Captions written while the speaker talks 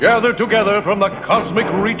Gathered together from the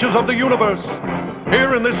cosmic reaches of the universe,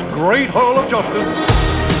 here in this great hall of justice.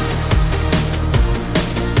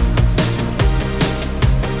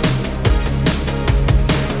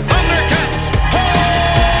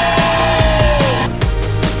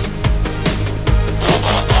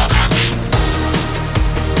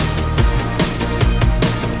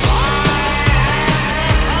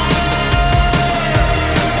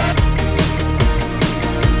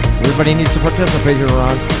 Everybody needs to participate here,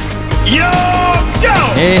 Ron. Yo,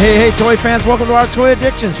 Joe! Hey, toy fans, welcome to our Toy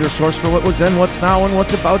Addictions, your source for what was then, what's now, and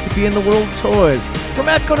what's about to be in the world of toys. From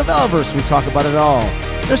Atco to Valiverse, we talk about it all.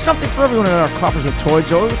 There's something for everyone in our coffers of toys,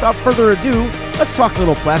 so without further ado, let's talk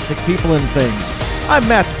little plastic people and things. I'm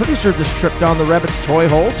Matt, the producer of this trip down the rabbit's toy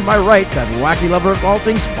hole. To my right, that wacky lover of all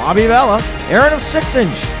things, Bobby Vella, Aaron of 6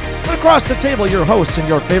 Inch. And across the table, your host and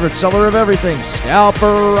your favorite seller of everything,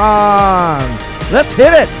 Scalper Ron. Let's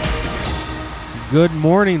hit it! Good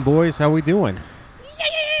morning, boys. How we doing?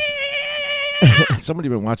 Somebody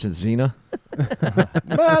been watching Xena?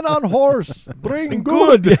 Man on horse, bring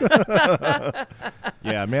good.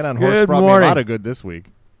 Yeah, Man on Horse brought me a lot of good this week.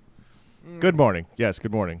 Good morning. Yes,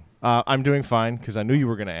 good morning. I'm doing fine because I knew you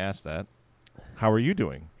were going to ask that. How are you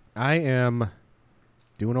doing? I am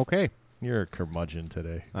doing okay. You're a curmudgeon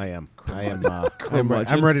today. I am.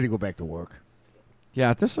 I'm ready to go back to work.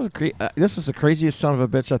 Yeah, this is the craziest son of a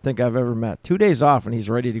bitch I think I've ever met. 2 days off and he's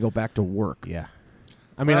ready to go back to work. Yeah.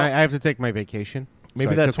 I mean, I have to take my vacation.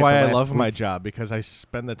 Maybe that's why I love my job, because I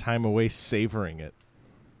spend the time away savoring it.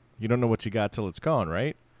 You don't know what you got till it's gone,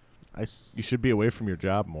 right? You should be away from your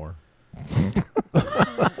job more.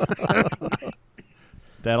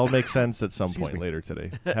 That'll make sense at some point later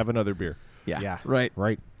today. Have another beer. Yeah. Right.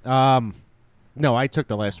 No, I took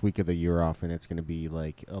the last week of the year off, and it's going to be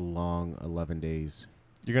like a long 11 days.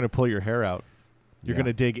 You're going to pull your hair out. You're going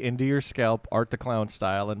to dig into your scalp, Art the Clown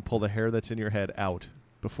style, and pull the hair that's in your head out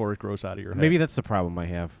before it grows out of your head. Maybe that's the problem I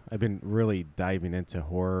have. I've been really diving into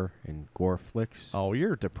horror and gore flicks. Oh,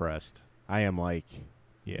 you're depressed. I am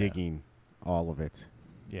digging all of it.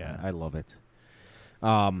 Yeah. I love it.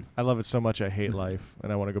 I love it so much I hate life,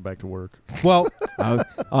 and I want to go back to work. Well,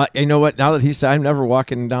 you know what? Now that he said, I'm never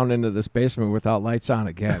walking down into this basement without lights on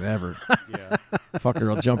again, ever. Yeah. Fucker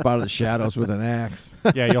will jump out of the shadows with an axe.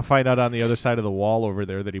 Yeah, you'll find out on the other side of the wall over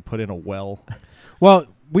there that he put in a well. Well,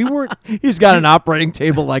 we were... He's got an operating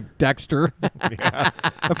table like Dexter. Yeah.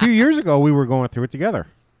 A few years ago, we were going through it together.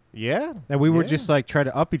 Yeah. And we were just trying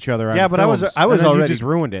to up each other on but films, I was and then already you just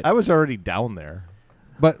ruined it. I was already down there.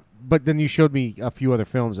 But then you showed me a few other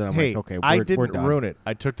films, and I'm like, okay, I we're didn't done. ruin it.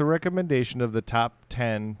 I took the recommendation of the top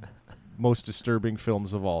 10 most disturbing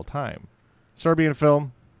films of all time. Serbian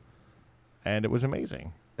film, and it was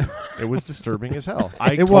amazing. It was disturbing as hell.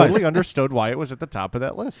 I totally understood why it was at the top of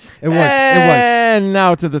that list. It was. And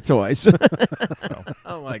now to the toys.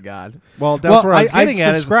 Oh, my God. Well, that's where I was getting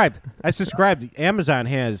at. I subscribed. Amazon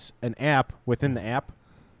has an app within the app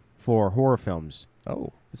for horror films.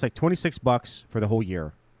 Oh. It's like $26 for the whole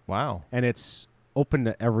year. Wow. And it's open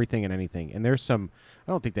to everything and anything. And there's some,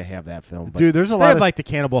 I don't think they have that film. But dude, there's a they lot have of like the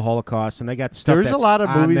Cannibal Holocaust, and they got stuff. There's a lot of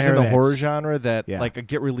movies in the horror genre genre that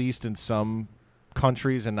get released in some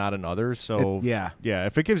countries and not in others. So yeah,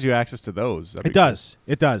 if it gives you access to those, it does.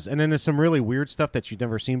 Cool. It does. And then there's some really weird stuff that you've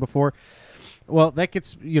never seen before. Well, that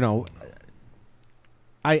gets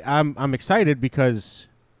I'm excited because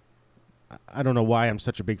I don't know why I'm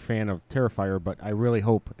such a big fan of Terrifier, but I really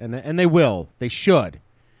hope and they will. They should.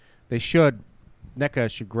 NECA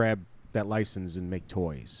should grab that license and make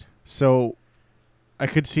toys. So I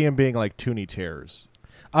could see him being like Toonie Terrors.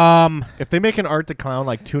 If they make an Art the Clown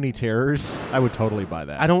like Toonie Terrors, I would totally buy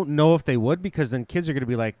that. I don't know if they would, because then kids are going to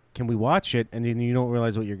be like, can we watch it? And then you don't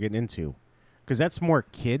realize what you're getting into. Because that's more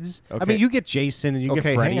kids. Okay. I mean, you get Jason and you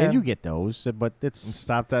get Freddy and you get those, but it's...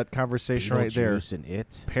 Stop that conversation right there. And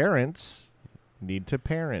it. Parents need to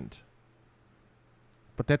parent.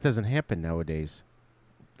 But that doesn't happen nowadays.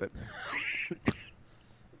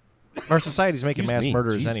 Our society's making mass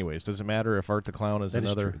murderers anyways. Doesn't matter if Art the Clown is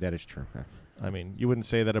another... That is true. I mean, you wouldn't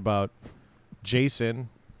say that about Jason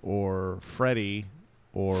or Freddy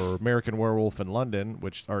or American Werewolf in London,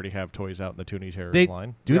 which already have toys out in the Toonie Terrors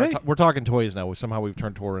line. Do they? We're talking toys now. Somehow we've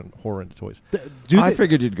turned horror into toys. I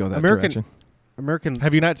figured you'd go that direction.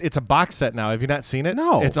 Have you not? It's a box set now. Have you not seen it?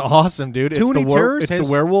 No. It's awesome, dude. Toonie Terrors it's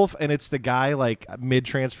the werewolf, and it's the guy like mid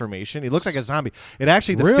transformation. He looks like a zombie. It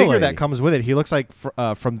actually the Really? figure that comes with it. He looks like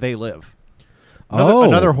from They Live.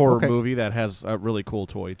 Another horror movie that has a really cool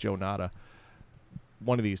toy, Joe Nada.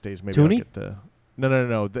 One of these days, maybe Toonie? I'll get the...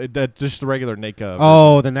 No. Just the regular NECA.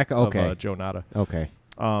 Oh, the NECA. Okay. Of, Joe Nada. Okay.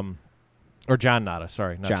 Or John Nada.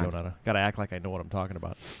 Sorry, not John. Joe Nada. Got to act like I know what I'm talking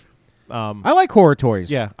about. I like horror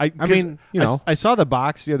toys. Yeah, I mean, you know, I saw the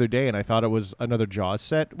box the other day and I thought it was another Jaws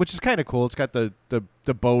set, which is kind of cool. It's got the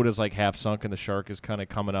boat is like half sunk and the shark is kind of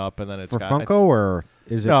coming up, and then it's for got Funko or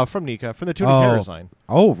is it? No, from Nika, from the Toonie Terrors line.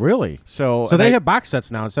 Oh, really? So they have box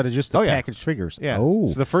sets now instead of just the packaged figures. Yeah. Oh,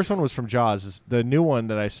 so the first one was from Jaws. The new one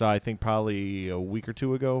that I saw, I think probably a week or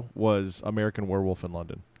two ago, was American Werewolf in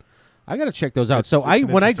London. I got to check those out. It's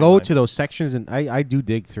when I go line. to those sections and I do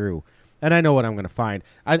dig through. And I know what I'm going to find.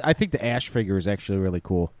 I think the Ash figure is actually really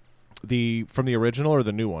cool. From the original or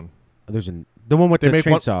the new one? There's the one with the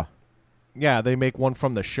chainsaw. Yeah, they make one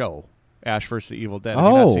from the show, Ash vs. the Evil Dead. Have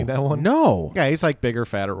you not seen that one? No. Yeah, he's like bigger,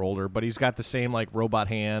 fatter, older, but he's got the same like robot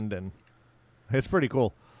hand, and it's pretty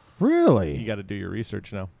cool. Really? You got to do your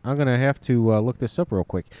research now. I'm going to have to look this up real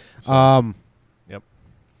quick. Yep.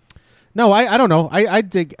 No, I don't know. I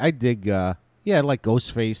dig. Like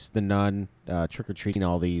Ghostface, The Nun, Trick or Treating.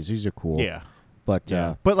 All these are cool. Yeah. But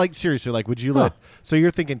but like seriously, like would you let? So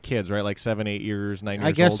you're thinking kids, right? Like 7, 8 years, 9 years.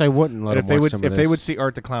 I guess old. I wouldn't let them watch some of if they this. would see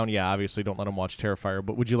Art the Clown. Yeah, obviously don't let them watch Terrifier.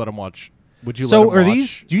 But would you let them watch? Would you? So let them are watch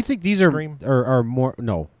these? Do you think these Scream? are more?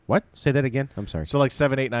 No. What? Say that again. I'm sorry. So like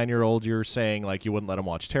 7, 8, 9-year-old, you're saying like you wouldn't let them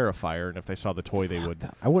watch Terrifier, and if they saw the toy, they would.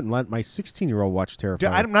 I wouldn't let my 16-year-old watch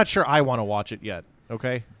Terrifier. I'm not sure I want to watch it yet.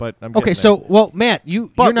 Okay, but I'm okay. getting So there. well, Matt, you're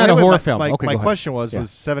not a horror film. Okay, my go question ahead. was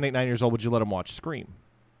 7, 8, 9 years old. Would you let them watch Scream?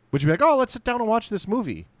 Would you be like, oh, let's sit down and watch this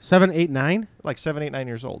movie? 7, 8, 9. Like 7, 8, 9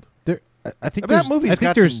 years old. I think that movie's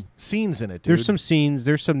got there's some scenes in it. Dude. There's some scenes.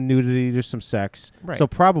 There's some nudity. There's some sex. Right. So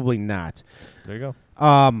probably not. There you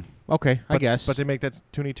go. Okay, I guess. But they make that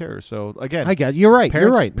Toonie Terror. So again, I guess you're right.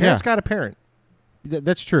 Parents, you're right. Parents yeah. got a parent.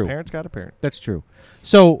 That's true. Parents got a parent. That's true.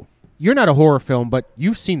 So you're not a horror film, but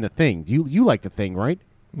you've seen The Thing. You like The Thing, right?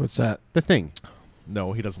 What's that? The Thing.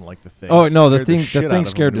 No, he doesn't like The Thing. Oh no, the Thing thing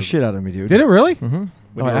scared the shit out of me, dude. Did it really? Mm-hmm.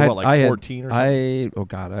 When you were like 14 or something? Oh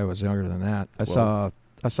god, I was younger than that.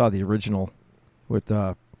 I saw the original with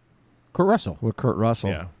Kurt Russell.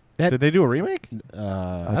 Yeah. Did they do a remake?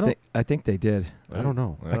 I think they did. I don't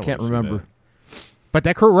know. I can't remember. But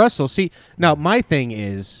that Kurt Russell. See, now my thing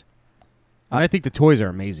is, I think the toys are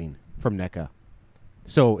amazing from NECA.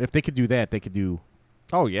 So if they could do that, they could do.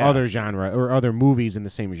 Oh yeah, other genre or other movies in the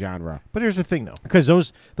same genre. But here's the thing, though, because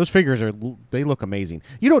those figures they look amazing.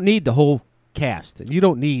 You don't need the whole cast. You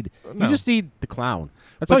don't need. No. You just need the clown.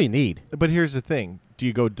 That's all you need. But here's the thing: do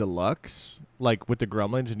you go deluxe like with the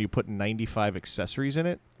Gremlins and you put 95 accessories in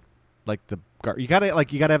it? Like you gotta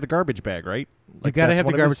have the garbage bag, right? Like you gotta have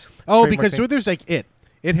the garbage. Oh, because there's like it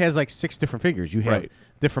has like 6 different figures. You have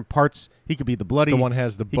different parts. He could be the bloody. The one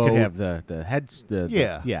has the bow. He could have the heads.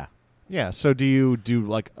 Yeah. So do you do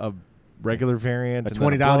like a regular variant, a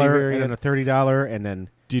 $20 and then a $30, and then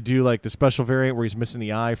do you do like the special variant where he's missing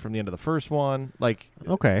the eye from the end of the first one? Like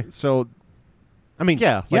okay, so I mean,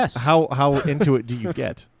 yeah, yes. How into it do you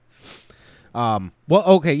get? Well,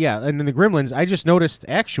 okay, yeah, and then the Gremlins. I just noticed.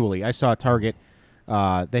 Actually, I saw Target.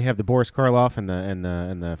 They have the Boris Karloff and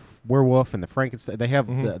the werewolf and the Frankenstein. They have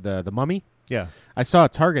the mummy. Yeah, I saw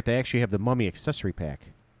at Target. They actually have the mummy accessory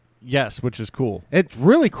pack. Yes, which is cool. It's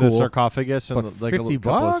really cool. The sarcophagus and but like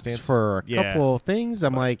 $50 for a couple of things.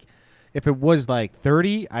 I'm like, if it was like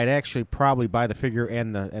 30, I'd actually probably buy the figure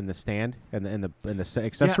and the stand and the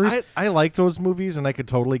accessories. Yeah, I like those movies, and I could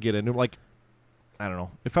totally get into like. I don't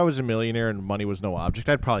know. If I was a millionaire and money was no object,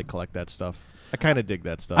 I'd probably collect that stuff. I kind of dig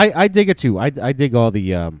that stuff. I dig it too. I dig all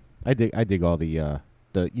the I dig all the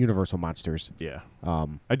Universal monsters. Yeah.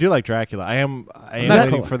 I do like Dracula. I am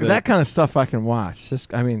waiting for that kind of stuff. I can watch.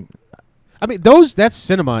 Just I mean that's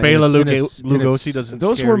cinema. Bela Lugosi doesn't.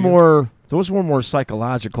 Those were more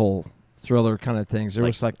psychological thriller kind of things. There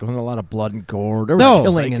was like a lot of blood and gore. There was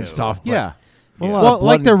killing and stuff. Yeah. Well,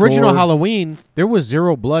 like the original Halloween, there was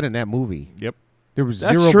 0 blood in that movie. Yep. There was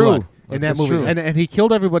 0 blood in that movie. And he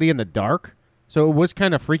killed everybody in the dark, so it was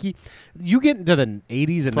kind of freaky. You get into the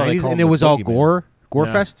 80s and 90s, and it was all gore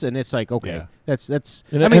fests, and it's like, okay, that's that's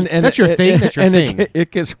your thing. That's your thing.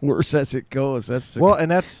 It gets worse as it goes.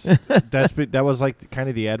 That was like kind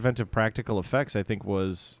of the advent of practical effects, I think,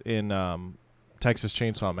 was in Texas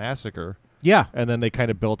Chainsaw Massacre. Yeah. And then they kind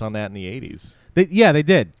of built on that in the 80s. They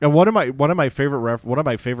did. And one of my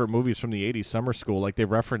favorite movies from the 80s, Summer School, like they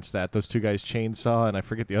referenced that those two guys chainsaw, and I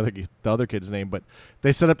forget the other kid's name, but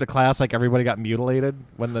they set up the class like everybody got mutilated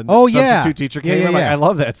when the substitute teacher came in. Like, I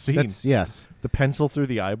love that scene. Yes. The pencil through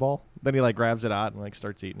the eyeball. Then he like grabs it out and like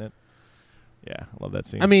starts eating it. Yeah, I love that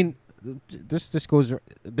scene. I mean, this goes.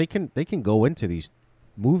 They can go into these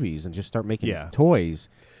movies and just start making toys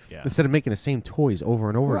instead of making the same toys over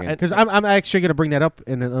and over again. Because I'm actually going to bring that up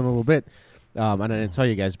in a little bit. And I didn't tell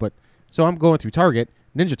you guys, but So I'm going through Target.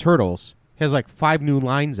 Ninja Turtles has like 5 new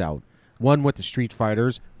lines out. One with the Street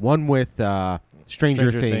Fighters, one with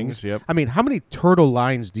Stranger Things. Yep. I mean, how many turtle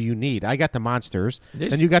lines do you need? I got the monsters,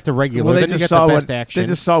 then you got the regular, then you got the best action. They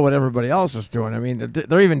just saw what everybody else is doing. I mean,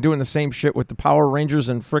 they're even doing the same shit with the Power Rangers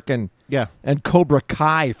and frickin' and Cobra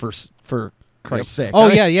Kai for Christ's sake. Oh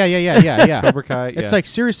yeah. Cobra Kai. It's like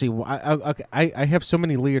seriously, I have so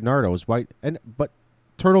many Leonardos. Why? But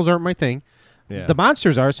turtles aren't my thing. Yeah. The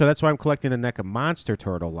monsters are, so that's why I'm collecting the NECA Monster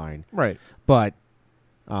Turtle line. Right. But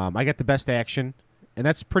I got the best action. And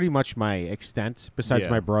that's pretty much my extent, besides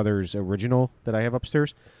my brother's original that I have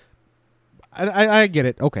upstairs. I get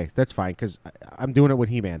it. Okay, that's fine, because I'm doing it with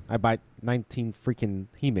He-Man. I buy 19 freaking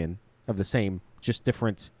He-Man of the same, just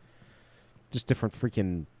different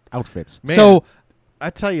freaking outfits. Man, so I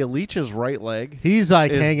tell you, Leech's right leg, he's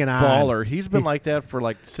like hanging on. Baller. He's been like that for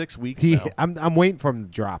like 6 weeks now. I'm waiting for him to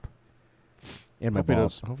drop. In my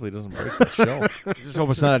balls. Hopefully it doesn't break the shelf. Just hope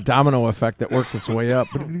it's not a domino effect that works its way up.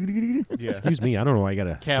 Excuse me, I don't know why I got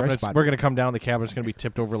a cabinets. We're going to come down. The cabinet's going to be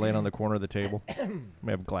tipped over, laying on the corner of the table. I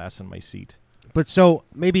have glass in my seat. But so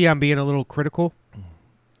maybe I'm being a little critical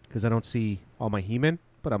because I don't see all my He-Man,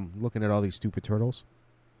 but I'm looking at all these stupid turtles.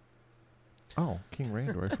 Oh, King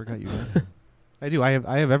Randor! I forgot you had him. I do. I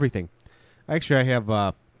have everything. Actually, I have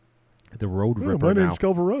the Road Ripper. My now. name's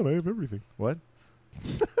Scalvarone. I have everything. What?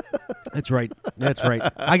 That's right. That's right.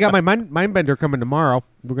 I got my Mindbender coming tomorrow.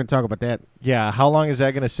 We're going to talk about that. Yeah. How long is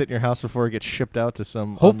that going to sit in your house before it gets shipped out to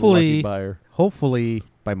some unlucky buyer? Hopefully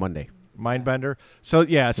by Monday. Mindbender. So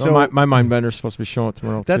yeah. Well, So my Mindbender's supposed to be showing up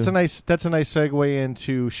tomorrow. That's too. a nice segue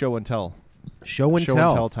into show and tell. Show and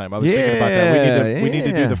tell time. I was thinking about that. We need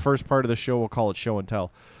to do yeah. the first part of the show. We'll call it show and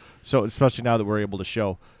tell. So especially now that we're able to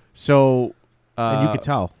show. So and you can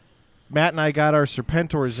tell. Matt and I got our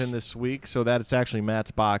Serpentors in this week, so that's actually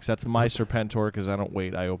Matt's box. That's my Serpentor because I don't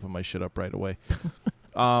wait. I open my shit up right away.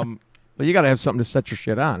 But you got to have something to set your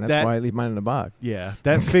shit on. That's why I leave mine in the box. Yeah,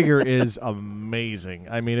 that figure is amazing.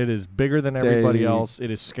 I mean, it is bigger than everybody else.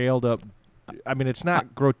 It is scaled up. I mean, it's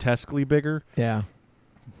not grotesquely bigger. Yeah.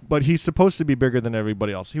 But he's supposed to be bigger than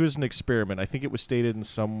everybody else. He was an experiment. I think it was stated in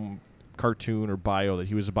some cartoon or bio that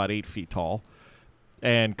he was about 8 feet tall.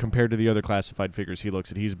 And compared to the other classified figures he looks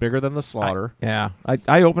at, he's bigger than the Slaughter.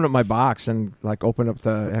 I opened up my box and opened up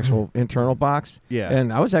the actual internal box. Yeah.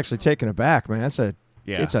 And I was actually taken aback, man. It's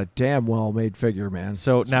a damn well made figure, man.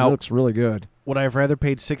 So now it looks really good. Would I have rather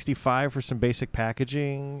paid $65 for some basic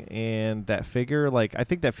packaging and that figure? Like, I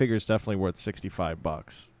think that figure is definitely worth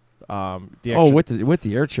 $65. With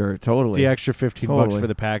the air chair, totally. The extra $15 for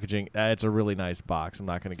the packaging. It's a really nice box. I'm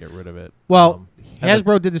not going to get rid of it. Well,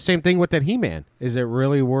 Hasbro did the same thing with that He-Man. Is it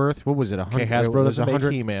really worth? What was it? Okay, Hasbro doesn't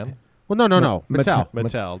make He-Man. Well, no.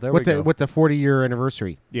 Mattel. There we go. With the 40-year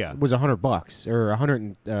anniversary. Yeah. It was $100 or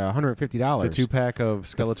 $150. The 2-pack of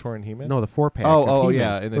Skeletor and He-Man? No, the 4-pack. Oh,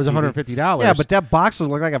 yeah. It was $150. Yeah, but that box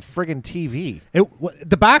looked like a friggin' TV.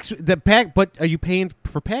 The pack, but are you paying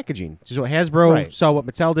for packaging? So Hasbro saw what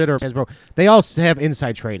Mattel did, or Hasbro, they all have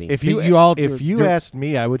inside trading. If you asked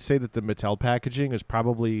me, I would say that the Mattel packaging is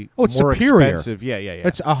probably more superior. Expensive. Yeah.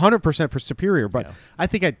 It's 100% superior, but I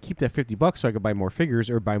think I'd keep that $50 so I could buy more figures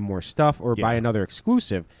or buy more stuff or buy another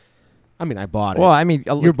exclusive. I mean, I bought it. Well, I mean,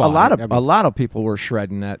 a lot of people were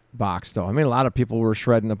shredding that box, though. I mean, a lot of people were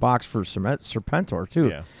shredding the box for Serpentor too.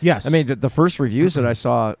 Yeah. Yes. I mean, the first reviews that I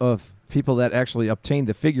saw of people that actually obtained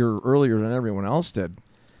the figure earlier than everyone else did,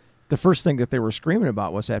 the first thing that they were screaming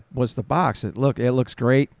about was the box. It looks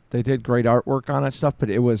great. They did great artwork on that stuff, but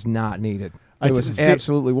it was not needed. It was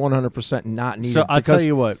absolutely 100% not needed. So I'll tell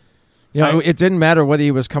you what. It didn't matter whether he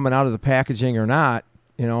was coming out of the packaging or not.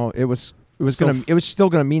 It was still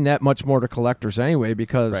gonna mean that much more to collectors anyway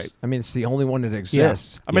because I mean it's the only one that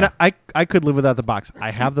exists. I mean I could live without the box.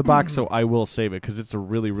 I have the box, so I will save it because it's a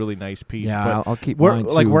really really nice piece. Yeah, I'll keep mine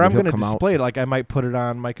too. Like where I'm gonna display it, like I might put it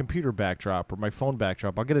on my computer backdrop or my phone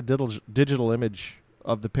backdrop. I'll get a digital image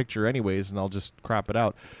of the picture anyways, and I'll just crop it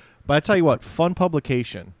out. But I tell you what, Fun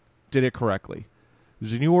Publication did it correctly.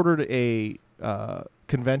 Because when you ordered a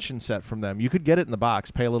convention set from them, you could get it in the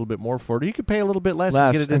box, pay a little bit more for it, or you could pay a little bit less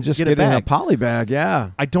and get it and just get it in a poly bag.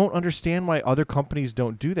 Yeah, I don't understand why other companies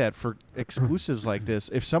don't do that for exclusives like this.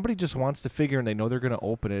 If somebody just wants the figure and they know they're going to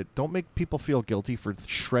open it, don't make people feel guilty for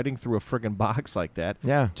shredding through a friggin' box like that.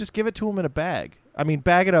 Yeah, just give it to them in a bag. I mean,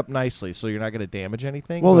 bag it up nicely so you're not going to damage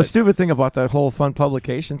anything. Well, the stupid thing about that whole Fun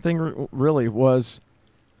Publication thing really was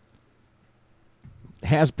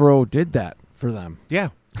Hasbro did that for them. Yeah.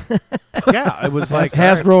 Yeah, it was like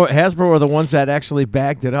Hasbro are the ones that actually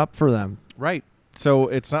bagged it up for them. Right. So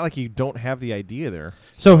it's not like you don't have the idea there.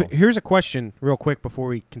 So here's a question real quick before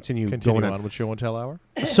we continue going on with Show and Tell Hour.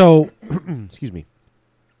 So, excuse me.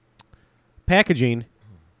 Packaging.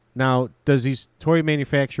 Now, does these toy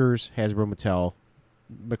manufacturers, Hasbro, Mattel,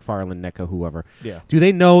 McFarlane, NECA, whoever, do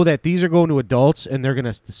they know that these are going to adults and they're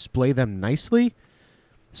going to display them nicely?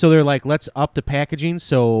 So they're like, let's up the packaging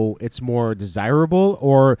so it's more desirable?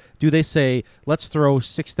 Or do they say, let's throw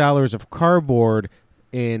 $6 of cardboard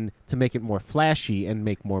in to make it more flashy and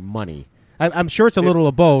make more money? I'm sure it's a little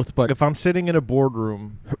of both, but if I'm sitting in a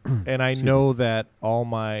boardroom and I know that all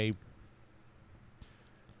my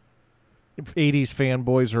 80s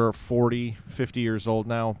fanboys are 40, 50 years old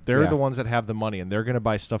now, they're the ones that have the money, and they're going to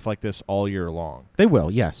buy stuff like this all year long. They will,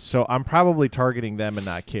 yes. So I'm probably targeting them and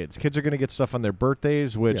not kids. Kids are going to get stuff on their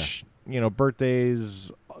birthdays, which,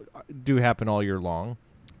 birthdays do happen all year long,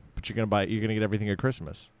 but you're going to get everything at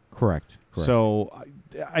Christmas. Correct. So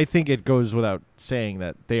I think it goes without saying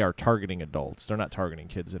that they are targeting adults. They're not targeting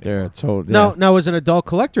kids anymore. Now, as an adult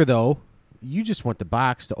collector, though, you just want the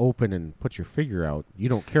box to open and put your figure out. You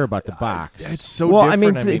don't care about the box. It's so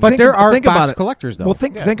different. But there are box collectors, though. Well,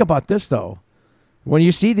 think about this, though. When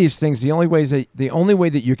you see these things, the only way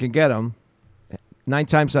that you can get them, 9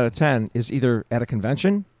 times out of 10, is either at a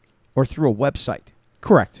convention or through a website.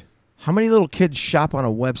 Correct. How many little kids shop on a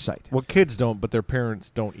website? Well, kids don't, but their parents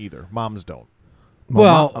don't either. Moms don't.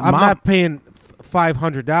 Well, I'm not paying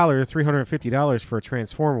 $500, $350 for a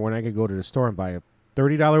Transformer when I could go to the store and buy a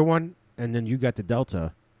 $30 one, and then you got the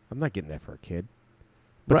Delta. I'm not getting that for a kid.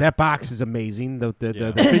 But that box is amazing. The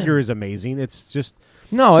figure is amazing. It's just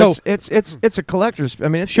it's a collector's. I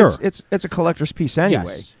mean, it's a collector's piece anyway.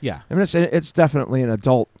 Yes, yeah. I mean, it's definitely an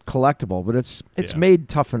adult collectible, but it's made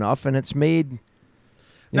tough enough, and it's made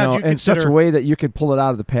in such a way that you could pull it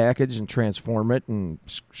out of the package and transform it and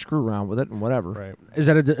screw around with it and whatever. Right. Is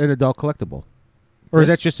that an adult collectible, or is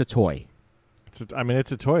that just a toy? It's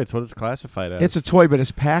a toy. It's what it's classified as. It's a toy, but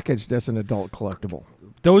it's packaged as an adult collectible.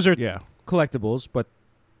 Those are collectibles, but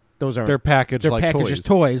those are they're packaged as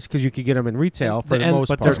toys because you could get them in retail for the most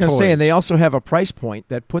part. I was going to say, and they also have a price point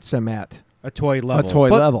that puts them at a toy level.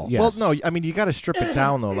 Level. Yes. Well, no, I mean you got to strip it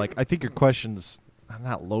down though. Like I think your question's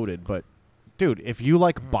not loaded, but dude, if you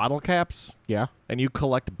like bottle caps, and you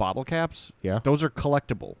collect bottle caps, those are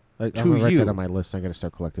collectible. I'm gonna write that on my list. I'm going to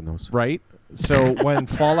start collecting those. Right. So when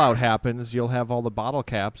Fallout happens, you'll have all the bottle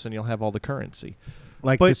caps and you'll have all the currency.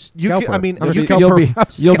 Like, but you'll be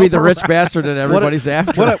the rich bastard that everybody's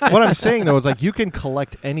after. What I'm saying though is like you can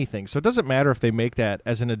collect anything, so it doesn't matter if they make that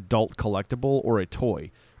as an adult collectible or a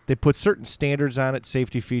toy. They put certain standards on it,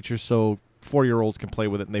 safety features, so 4-year-olds can play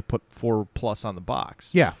with it, and they put 4+ on the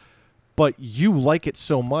box. Yeah, but you like it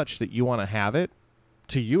so much that you want to have it.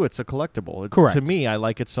 To you, it's a collectible. Correct. To me, I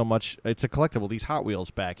like it so much. It's a collectible. These Hot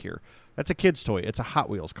Wheels back here. That's a kid's toy. It's a Hot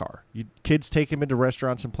Wheels car. Kids take him into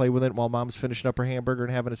restaurants and play with it while mom's finishing up her hamburger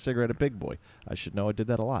and having a cigarette at Big Boy. I should know. I did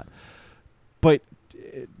that a lot. But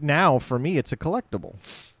now, for me, it's a collectible.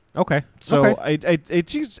 Okay. So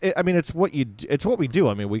it's what we do.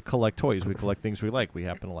 I mean, we collect toys. We collect things we like. We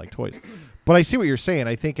happen to like toys. But I see what you're saying.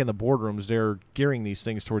 I think in the boardrooms, they're gearing these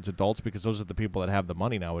things towards adults because those are the people that have the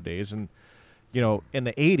money nowadays. And in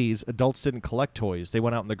the 80s, adults didn't collect toys. They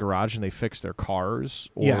went out in the garage and they fixed their cars,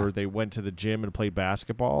 or they went to the gym and played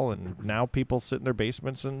basketball. And now people sit in their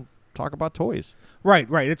basements and talk about toys. Right.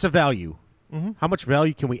 It's a value. Mm-hmm. How much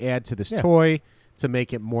value can we add to this toy to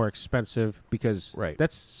make it more expensive? Because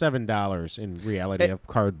that's $7 in reality of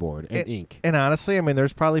cardboard and ink. And honestly, I mean,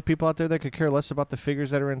 there's probably people out there that could care less about the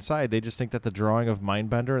figures that are inside. They just think that the drawing of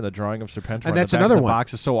Mindbender and the drawing of Serpentor and that's another the one.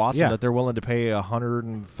 box is so awesome that they're willing to pay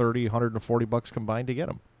 $130, $140 combined to get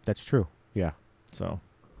them. That's true. Yeah. So, all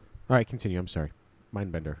right, continue. I'm sorry.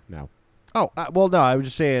 Mindbender now. Oh, well, no, I was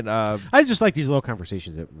just saying. I just like these little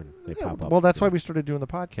conversations that when they pop up. Well, that's why we started doing the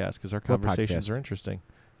podcast, because our conversations are interesting.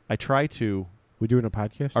 I try to. We doing a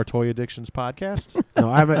podcast? Our Toy Addictions podcast? No,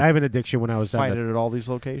 I have an addiction when I was find it at all these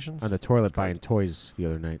locations on the toilet buying toys the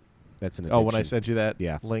other night. That's an addiction. Oh, when I sent you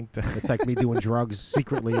that link. It's like me doing drugs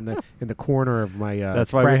secretly in the corner of my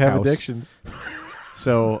that's why we have house. Addictions.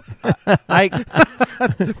 So I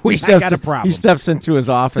got a problem. He steps into his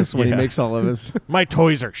office when he makes all of his. My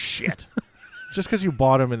toys are shit. Just because you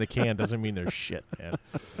bought them in the can doesn't mean they're shit,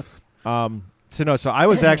 man. So I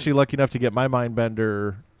was actually lucky enough to get my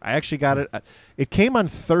Mindbender. I actually got it. It came on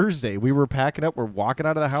Thursday. We were packing up. We're walking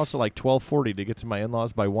out of the house at like 12:40 to get to my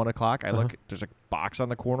in-laws by 1 o'clock. I look. There's a box on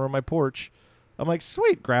the corner of my porch. I'm like,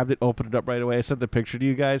 sweet. Grabbed it, opened it up right away. I sent the picture to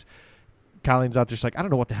you guys. Colleen's out there. She's like, I don't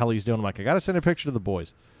know what the hell he's doing. I'm like, I got to send a picture to the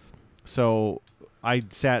boys. So I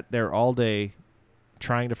sat there all day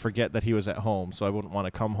trying to forget that he was at home, so I wouldn't want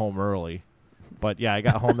to come home early But yeah, I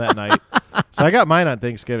got home that night. So I got mine on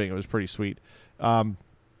Thanksgiving. It was pretty sweet.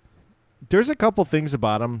 There's a couple things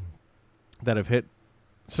about him that have hit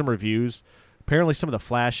some reviews. Apparently some of the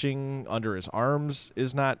flashing under his arms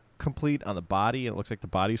is not complete on the body. It looks like the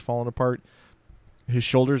body's falling apart. His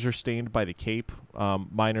shoulders are stained by the cape.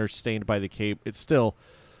 Mine are stained by the cape. It's still...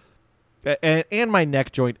 And my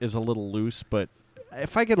neck joint is a little loose, but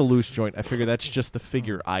if I get a loose joint, I figure that's just the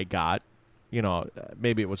figure I got. You know,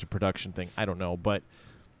 maybe it was a production thing. I don't know. But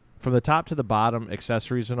from the top to the bottom,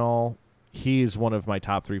 accessories and all, he is one of my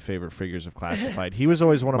top 3 favorite figures of Classified. He was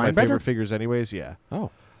always one of my favorite figures anyways, yeah.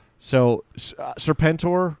 Oh. So,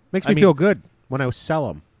 Serpentor... Makes me feel good when I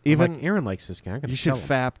sell him. Even like, Aaron likes this guy. You should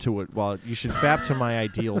fap to it. Well, you should fap to my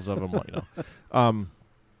ideals of him. You know,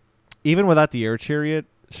 even without the air chariot,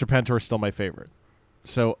 Serpentor is still my favorite.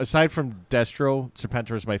 So aside from Destro,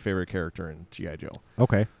 Serpentor is my favorite character in G.I. Joe.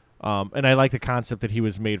 Okay. And I like the concept that he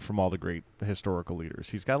was made from all the great historical leaders.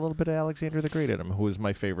 He's got a little bit of Alexander the Great in him, who is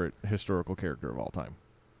my favorite historical character of all time.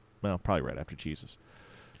 Well, probably right after Jesus.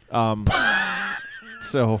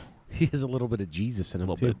 So he has a little bit of Jesus in him,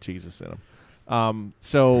 a little bit of Jesus in him.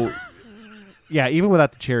 So, yeah, even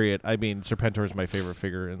without the chariot, I mean, Serpentor is my favorite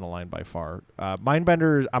figure in the line by far.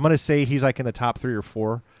 Mindbender, I'm going to say he's like in the top 3 or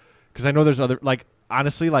 4, because I know there's other, like,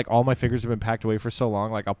 honestly, like, all my figures have been packed away for so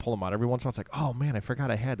long, like, I'll pull them out every once in a while. It's like, oh, man, I forgot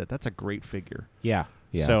I had that. That's a great figure. Yeah.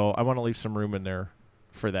 So I want to leave some room in there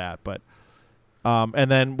for that. But, and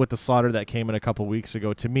then with the Slaughter that came in a couple weeks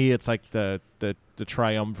ago, to me, it's like the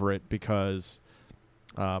triumvirate, because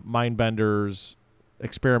Mindbender's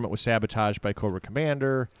experiment was sabotaged by Cobra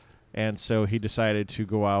Commander, and so he decided to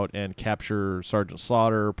go out and capture Sergeant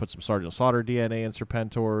Slaughter, put some Sergeant Slaughter DNA in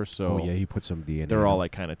Serpentor. So he put some DNA. They're all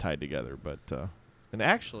like kind of tied together. But and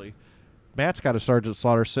actually, Matt's got a Sergeant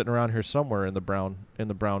Slaughter sitting around here somewhere in the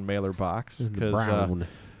brown mailer box,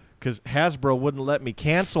 because Hasbro wouldn't let me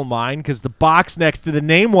cancel mine because the box next to the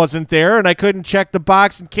name wasn't there, and I couldn't check the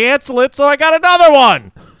box and cancel it, so I got another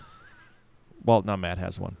one. Well, now Matt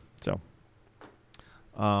has one. So,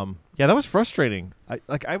 yeah, that was frustrating.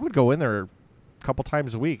 I would go in there a couple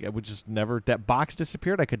times a week. It would just never, that box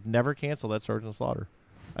disappeared. I could never cancel that Sergeant Slaughter.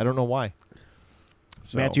 I don't know why.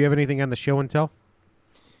 So. Matt, do you have anything on the show and tell?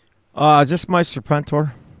 Just my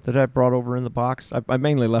Serpentor that I brought over in the box. I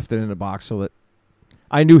mainly left it in the box so that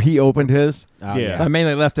I knew he opened his. Yeah. So I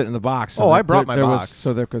mainly left it in the box. So I brought my box.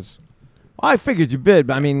 I figured you bid,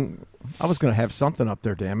 but I mean, I was going to have something up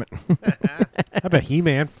there, damn it. I bet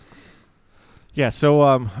He-Man. Yeah, so,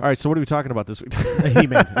 all right, so what are we talking about this week?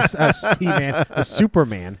 He-Man. He-Man. A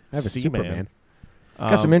Superman. I have a Superman.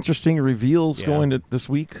 Got some interesting reveals going this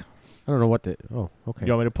week. I don't know what the... Oh, okay.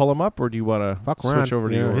 You want me to pull them up, or do you want to switch over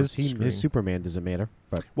to yours? His Superman doesn't matter.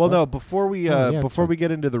 But no, before we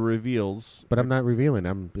get into the reveals... But I'm not revealing.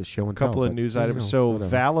 I'm just showing a couple of news items. So,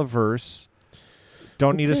 Valaverse,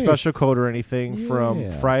 don't need a special code or anything. From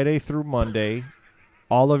Friday through Monday,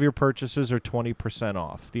 all of your purchases are 20%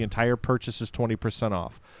 off. The entire purchase is 20%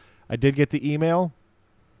 off. I did get the email.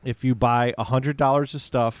 If you buy $100 of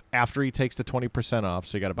stuff after he takes the 20% off,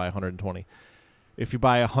 so you got to buy $120. If you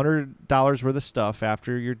buy $100 worth of stuff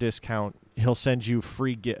after your discount, he'll send you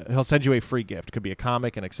free. He'll send you a free gift. It could be a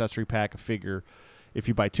comic, an accessory pack, a figure. If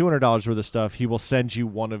you buy $200 worth of stuff, he will send you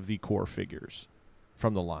one of the core figures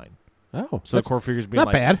from the line. Oh, so the core figures being not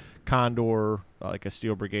like bad. Condor, like a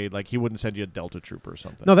Steel Brigade. Like he wouldn't send you a Delta Trooper or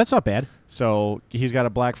something. No, that's not bad. So he's got a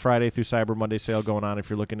Black Friday through Cyber Monday sale going on. If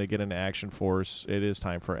you're looking to get into Action Force, it is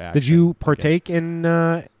time for action. Did you partake in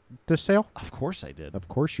the sale? Of course I did. Of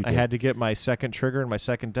course you did. I had to get my second Trigger and my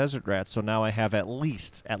second Desert Rat, so now I have at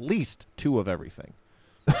least 2 of everything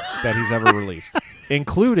that he's ever released,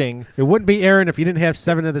 including... It wouldn't be Aaron if you didn't have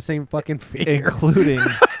 7 of the same fucking figure. Including...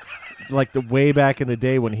 like the way back in the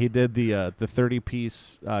day when he did the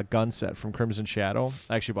 30-piece gun set from Crimson Shadow.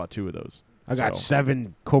 I actually bought 2 of those. I got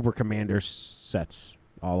 7 Cobra Commander sets,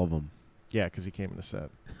 all of them. Yeah, because he came in a set.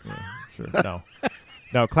 Yeah, sure.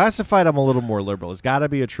 No, Classified, I'm a little more liberal. It's got to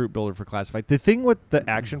be a troop builder for Classified. The thing with the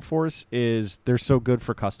Action Force is they're so good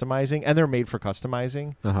for customizing, and they're made for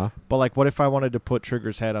customizing. Uh-huh. But like, what if I wanted to put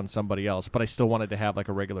Trigger's head on somebody else, but I still wanted to have like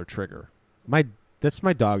a regular Trigger? That's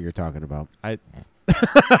my dog you're talking about.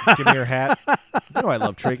 Give me your hat. You know I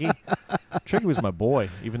love Triggy. Triggy was my boy,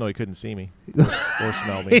 even though he couldn't see me or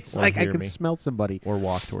smell me. It's like I could smell somebody. Or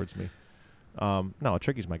walk towards me. No,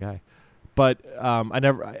 Triggy's my guy. But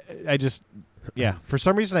I just, for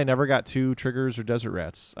some reason I never got 2 Triggers or Desert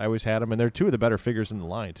Rats. I always had them, and they're 2 of the better figures in the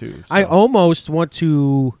line, too. So. I almost want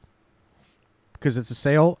to, because it's a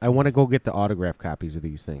sale, I want to go get the autograph copies of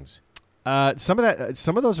these things. Some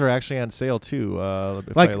of those are actually on sale, too.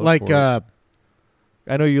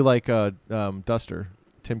 I know you like Duster,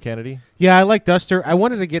 Tim Kennedy. Yeah, I like Duster. I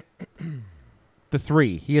wanted to get the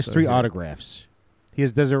 3. He has 3 autographs. He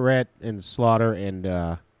has Desert Rat and Slaughter and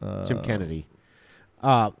Tim Kennedy.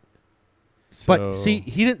 But see,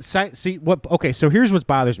 he didn't sign. See what? Okay, so here's what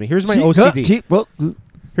bothers me. Here's my OCD.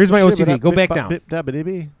 Here's my OCD. Go back down.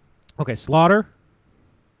 Okay, Slaughter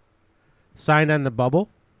signed on the bubble,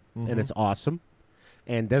 and it's awesome.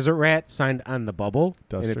 And Desert Rat signed on the bubble,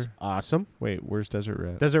 and it's awesome. Wait, where's Desert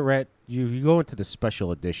Rat? Desert Rat, you go into the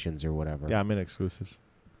special editions or whatever. Yeah, I'm in exclusives.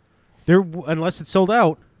 Unless it's sold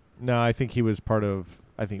out. No, I think he was part of.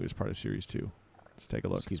 Series 2. Let's take a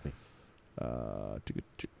look. Excuse me.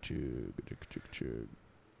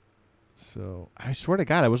 So I swear to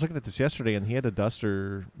God, I was looking at this yesterday, and he had a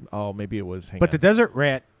Duster. Oh, maybe it was. But the Desert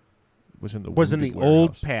Rat was in the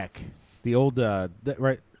old pack. The old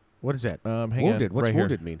right. What is that? Wounded. What's right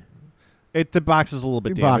wounded here. mean? The box is a little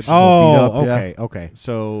bit damaged. Oh, okay, okay.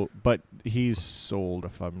 So, but he's sold,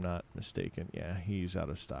 if I'm not mistaken. Yeah, he's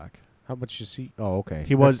out of stock. How much is he? Oh, okay.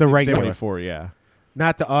 He was the regular 24. Yeah,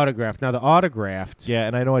 not the autographed. Now the autographed. Yeah,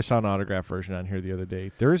 and I know I saw an autograph version on here the other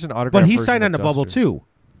day. There is an autograph, but he version signed on the Duster. bubble too.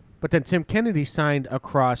 But then Tim Kennedy signed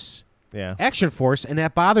across Action Force, and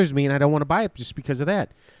that bothers me, and I don't want to buy it just because of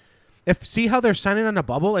that. See how they're signing on the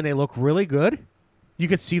bubble, and they look really good. You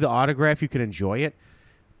could see the autograph, you could enjoy it,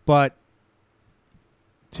 but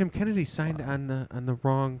Tim Kennedy signed on the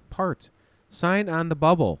wrong part. Sign on the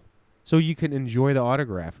bubble, so you can enjoy the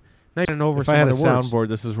autograph. Nice and over. If I had a soundboard,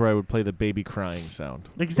 this is where I would play the baby crying sound.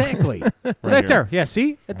 Exactly, right there. Yeah,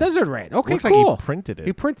 see, a Desert Rat. Okay, looks cool. like he printed it.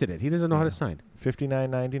 He printed it. He doesn't know how to sign.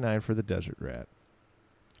 $59.99 for the Desert Rat.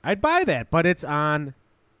 I'd buy that, but it's on.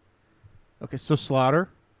 Okay, so Slaughter,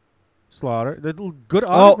 the good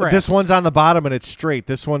autographs. Oh, this one's on the bottom and it's straight.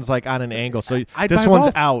 This one's like on an angle. So this buy one's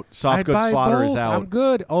both. out. Soft Goods Slaughter is out. I'm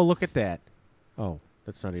good. Oh, look at that. Oh,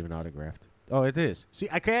 that's not even autographed. Oh, it is. See,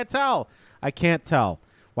 I can't tell.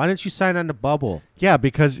 Why didn't you sign on the bubble? Yeah,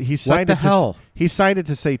 because he signed what the hell? He signed it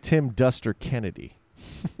to say Tim Duster Kennedy.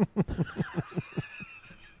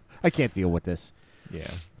 I can't deal with this. Yeah.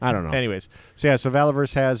 I don't know. Anyways, so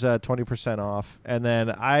Valaverse has 20% off. And then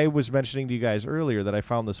I was mentioning to you guys earlier that I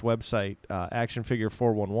found this website, Action Figure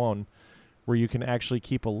 411, where you can actually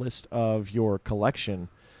keep a list of your collection.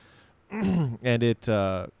 And it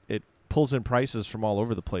pulls in prices from all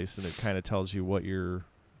over the place, and it kind of tells you what your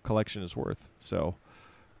collection is worth. So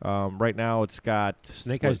right now it's got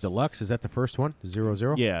Snake Eyes Deluxe. Is that the first one?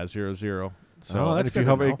 00? Yeah, 00. So that's if you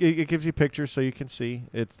hover, it gives you pictures so you can see.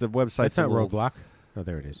 It's the website. It's not Roadblock. Oh,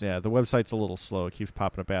 there it is. Yeah, the website's a little slow. It keeps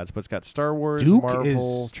popping up ads, but it's got Star Wars, Duke Marvel,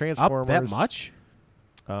 is Transformers. Up that much?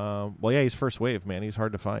 Well, yeah, he's first wave, man. He's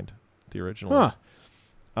hard to find. The original.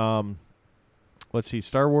 Let's see: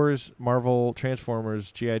 Star Wars, Marvel,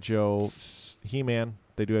 Transformers, G.I. Joe, He-Man.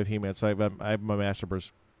 They do have He-Man, so I have my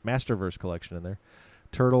Masterverse collection in there.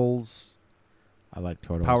 Turtles. I like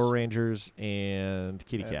Turtles. Power Rangers and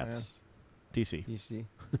Kitty Cats. DC.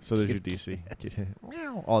 So there's your DC.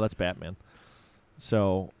 Oh, that's Batman.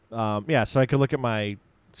 So, so I could look at my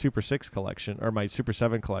Super 6 collection or my Super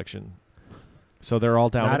 7 collection. So they're all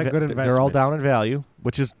down. They're all down in value,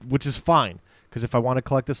 which is fine because if I want to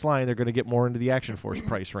collect this line, they're going to get more into the Action Force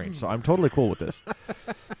price range. So I'm totally cool with this.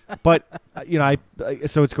 But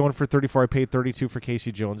so it's going for $34. I paid $32 for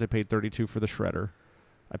Casey Jones. I paid $32 for the Shredder.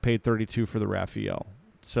 I paid $32 for the Raphael.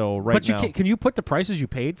 So now, can you put the prices you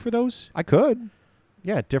paid for those? I could.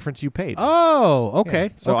 Yeah, difference you paid. Oh, okay.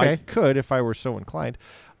 Yeah. So I could if I were so inclined.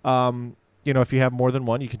 If you have more than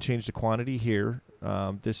one, you can change the quantity here.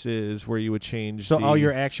 This is where you would change. So all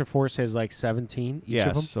your Action Force has like 17 each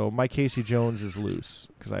of them? So my Casey Jones is loose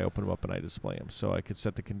because I open them up and I display them. So I could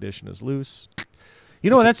set the condition as loose.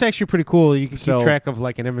 That's actually pretty cool. You can keep track of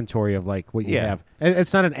like an inventory of like what you have.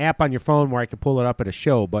 It's not an app on your phone where I can pull it up at a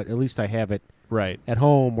show, but at least I have it at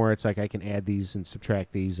home where it's like I can add these and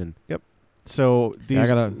subtract these and. Yep. So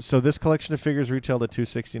this collection of figures retailed at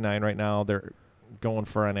 $269 right now. They're going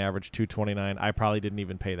for an average $229. I probably didn't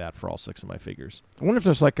even pay that for all 6 of my figures. I wonder if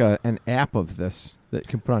there's like an app of this that you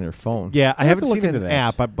can put on your phone. Yeah, I haven't seen an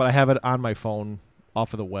app, but I have it on my phone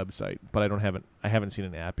off of the website. But I haven't seen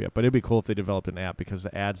an app yet. But it'd be cool if they developed an app because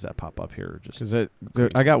the ads that pop up here are just.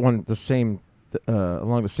 I got one the same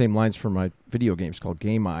along the same lines for my video games called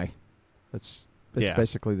Game Eye. It's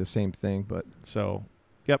basically the same thing, but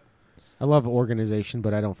Yep. I love organization,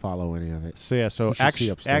 but I don't follow any of it. So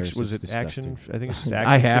Action was it Action? I think it's Action.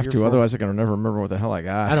 I have to, otherwise I'm gonna never remember what the hell I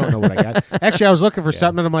got. I don't know what I got. Actually, I was looking for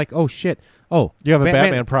something, and I'm like, oh shit. Oh, you have a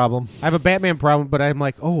Batman problem. I have a Batman problem, but I'm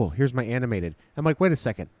like, oh, here's my animated. I'm like, wait a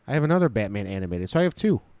second, I have another Batman animated, so I have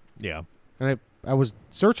 2. Yeah. And I was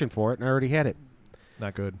searching for it, and I already had it.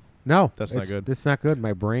 Not good. No, That's not good. It's not good.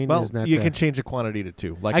 My brain Well, is not. you can change the quantity to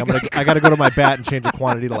 2. Like I got to go to my bat and change the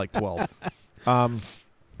quantity to like 12.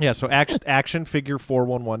 Yeah. So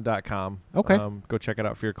actionfigure411.com. Okay. Go check it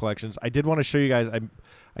out for your collections. I did want to show you guys.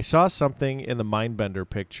 I saw something in the Mindbender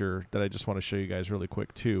picture that I just want to show you guys really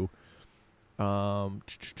quick too.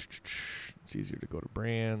 It's easier to go to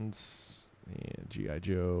brands and G.I.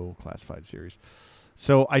 Joe classified series.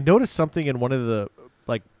 So I noticed something in one of the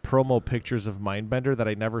like promo pictures of Mindbender that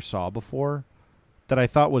I never saw before that I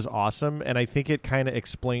thought was awesome, and I think it kind of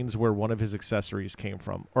explains where one of his accessories came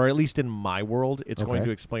from, or at least in my world, it's going to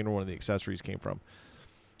explain where one of the accessories came from.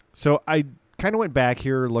 So I kind of went back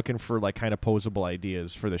here looking for like kind of posable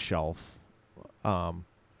ideas for the shelf.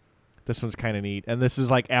 This one's kind of neat, and this is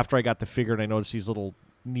like after I got the figure and I noticed these little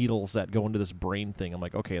needles that go into this brain thing. I'm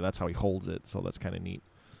like, okay, that's how he holds it, so that's kind of neat.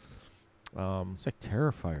 It's like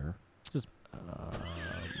Terrifier. Just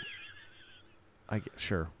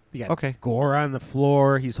sure. You got okay. gore on the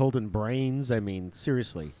floor. He's holding brains. I mean,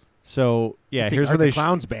 seriously. So yeah, here's where they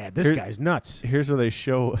clown's bad. This guy's nuts. Here's where they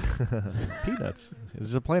show Peanuts. This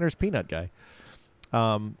is a Planner's Peanut guy.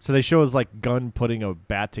 So they show his like gun putting a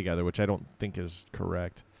bat together, which I don't think is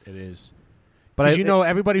correct. It is, but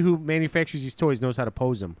everybody who manufactures these toys knows how to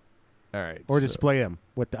pose them. All right, or display them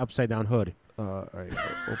with the upside down hood. All right,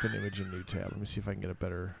 open image in new tab. Let me see if I can get a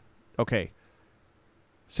better. Okay.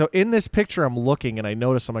 So in this picture, I'm looking and I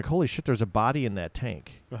notice, I'm like, holy shit, there's a body in that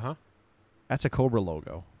tank. Uh-huh. That's a Cobra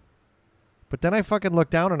logo. But then I fucking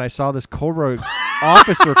looked down and I saw this Cobra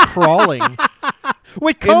officer crawling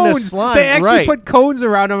with cones. In the slime. They actually put cones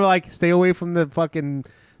around him, like, stay away from the fucking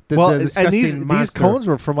the disgusting and monster. These cones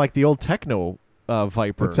were from like the old Techno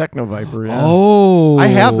Viper. The Techno Viper, yeah. Oh. I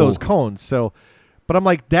have those cones, so... But I'm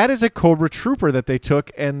like, that is a Cobra Trooper that they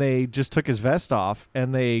took, and they just took his vest off,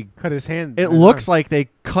 and they cut his hand. It looks like they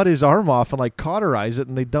cut his arm off and like cauterize it,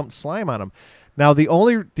 and they dumped slime on him. Now the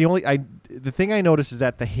thing I noticed is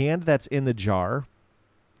that the hand that's in the jar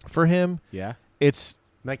for him, it's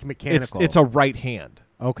like mechanical. It's a right hand.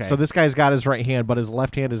 Okay. So this guy's got his right hand, but his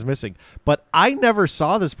left hand is missing. But I never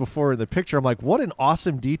saw this before in the picture. I'm like, what an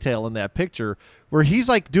awesome detail in that picture where he's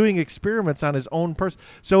like doing experiments on his own person.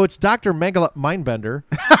 So it's Dr. Mega Mindbender.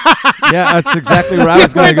 Yeah, that's exactly where I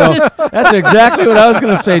was going to go. That's exactly what I was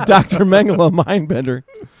going to say, Dr. Mengele Mindbender.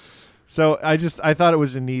 So I thought it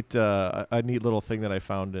was a neat little thing that I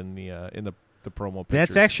found in the promo picture.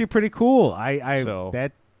 That's actually pretty cool.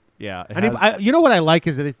 Yeah, you know what I like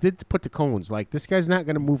is that it did put the cones. Like, this guy's not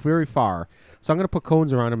going to move very far, so I'm going to put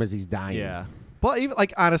cones around him as he's dying. Yeah. Well, even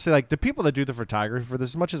like honestly, like the people that do the photography for this,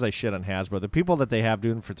 as much as I shit on Hasbro, the people that they have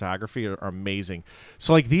doing photography are amazing.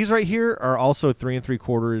 So like these right here are also 3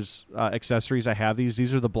 3/4 accessories. I have these.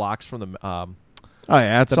 These are the blocks from the. Oh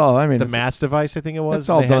yeah, that's all. I mean, the mass device. I think it was. That's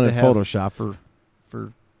all done in Photoshop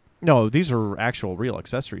for. No, these are actual real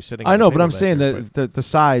accessories sitting. I know, but I'm saying that the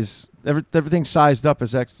size, everything's sized up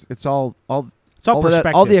is it's all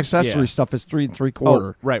perspective. All the accessory stuff is 3 3/4.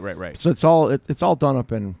 Oh, right. So it's all done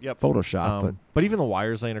up in Photoshop. But even the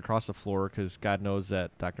wires laying across the floor, because God knows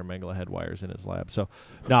that Dr. Mengele had wires in his lab. So,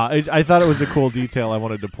 I thought it was a cool detail I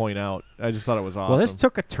wanted to point out. I just thought it was awesome. Well, this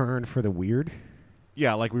took a turn for the weird.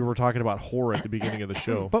 Yeah, like we were talking about horror at the beginning of the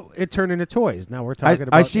show. But it turned into toys. Now we're talking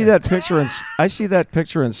about... I see that picture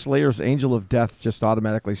and Slayer's Angel of Death just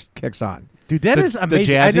automatically kicks on. Dude, that is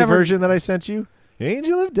amazing. The jazzy version that I sent you?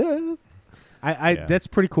 Angel of Death. That's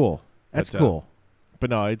pretty cool. That's cool. But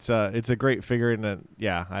no, it's a great figure, and I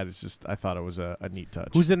thought it was a neat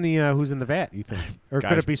touch. Who's in the vat, you think? Or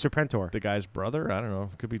could it be Serpentor? The guy's brother? I don't know.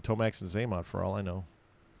 It could be Tomax and Zaymot for all I know.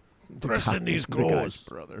 Dress in these clothes,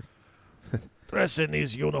 brother. Dress in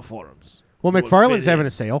these uniforms. Well, McFarlane's having a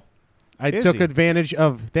sale. I took advantage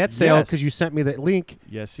of that sale because you sent me that link.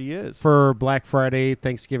 Yes, he is. For Black Friday,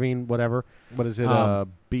 Thanksgiving, whatever. What is it?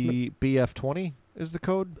 BF20 is the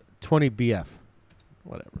code? 20BF.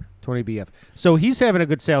 Whatever. 20BF. So he's having a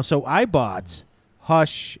good sale. So I bought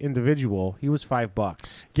Hush individual. He was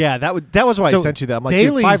 $5. Yeah, that was why I sent you that. I'm like,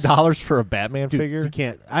 dude, $5 for a Batman figure? You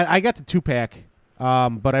can't. I got the 2-pack.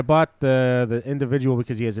 But I bought the individual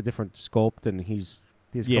because he has a different sculpt and he has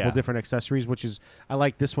a couple different accessories, which is I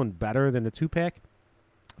like this one better than the 2-pack.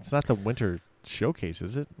 It's not the winter showcase,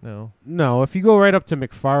 is it? No. No, if you go right up to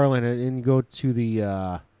McFarlane and go to the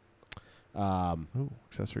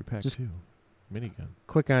accessory pack 2. Minigun.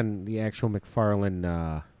 Click on the actual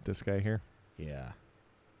McFarlane this guy here. Yeah.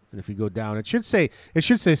 And if you go down, it should say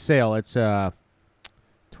sale. It's 20%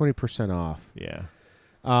 off. Yeah.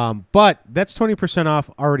 But that's 20% off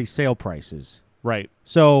already sale prices. Right.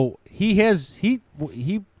 So he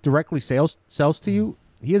directly sells to you.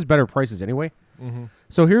 He has better prices anyway. Mm-hmm.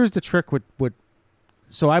 So here's the trick with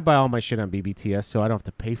So I buy all my shit on BBTS, so I don't have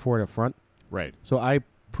to pay for it up front. Right. So I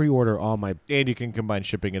pre-order all my. And you can combine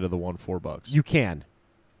shipping into the $4. You can.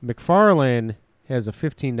 McFarlane has a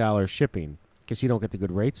 $15 shipping because you don't get the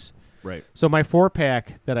good rates. Right. So my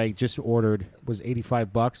 4-pack that I just ordered was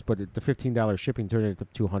 $85, but the $15 shipping turned it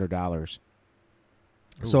to $200.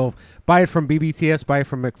 So buy it from BBTS, buy it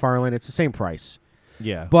from McFarlane. It's the same price.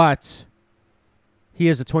 Yeah. But he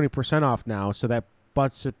has a 20% off now, so that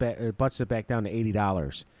butts it back down to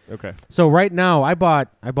 $80. Okay. So right now I bought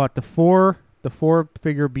the four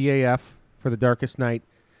figure BAF for the Darkest Night,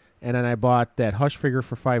 and then I bought that Hush figure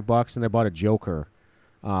for $5, and I bought a Joker.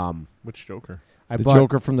 Which Joker? The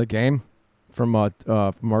Joker from the game, from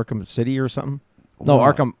Arkham City or something. No,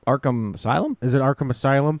 Arkham Asylum. Is it Arkham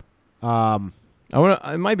Asylum?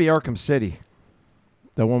 It might be Arkham City,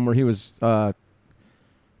 the one where he was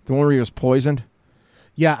poisoned.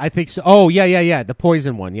 Yeah, I think so. Oh, yeah. The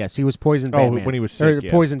poison one. Yes, he was poisoned. Batman. When he was sick. Or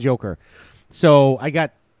poison Joker. So I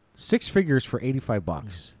got 6 figures for $85.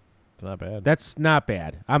 It's not bad. That's not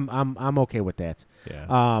bad. I'm okay with that.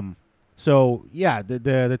 Yeah. So yeah,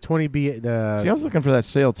 the 20B. See, I was looking for that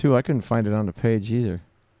sale too. I couldn't find it on the page either.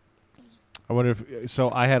 I wonder if.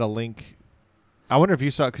 So I had a link. I wonder if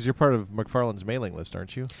you saw it because you're part of McFarlane's mailing list,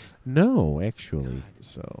 aren't you? No, actually.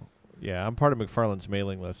 So yeah, I'm part of McFarlane's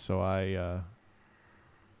mailing list. So I.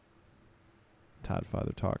 Todd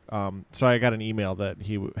Father Talk. So I got an email that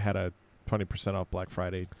he had a 20% off Black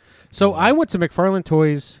Friday. So I went to McFarlane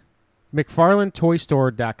Toys,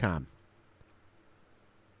 McFarlaneToyStore.com.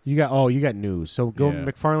 You got news. So go to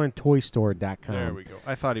McFarlaneToyStore.com. There we go.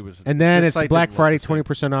 I thought he was. And then it's Black Friday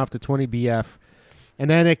 20% off to 20 BF. And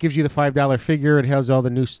then it gives you the $5 figure. It has all the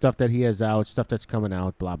new stuff that he has out, stuff that's coming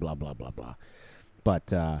out, blah, blah, blah, blah, blah. But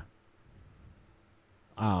how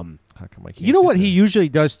come I can't you know what he usually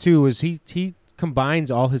does too is he combines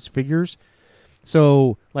all his figures.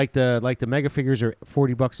 So like the mega figures are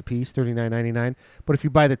 $40 a piece, $39.99. But if you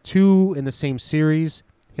buy the 2 in the same series,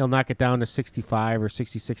 he'll knock it down to $65 or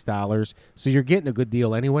 $66. So you're getting a good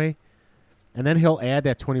deal anyway. And then he'll add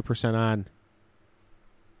that 20% on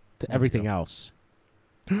to everything else.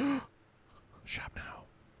 Shop now.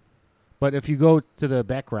 But if you go to the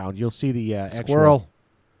background, you'll see the Squirrel.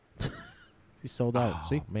 He's sold out. Oh,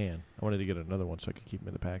 See? Man. I wanted to get another one so I could keep him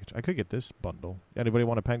in the package. I could get this bundle. Anybody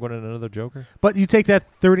want a Penguin and another Joker? But you take that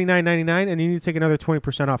 $39.99 and you need to take another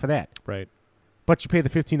 20% off of that. Right. But you pay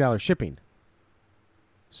the $15 shipping.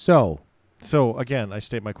 So again, I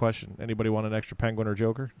state my question. Anybody want an extra Penguin or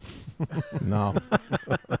Joker? No.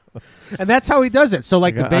 And that's how he does it. So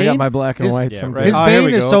like the Bane. I got my black and white. Yeah, right. His Here Bane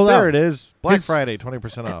we is go. sold out. There it is. Black Friday,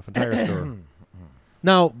 20% off. Entire store.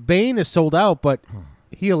 Now, Bane is sold out, but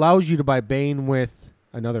he allows you to buy Bane with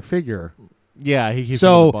another figure. Yeah, he keeps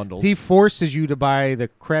them in the bundles. He forces you to buy the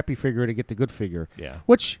crappy figure to get the good figure. Yeah.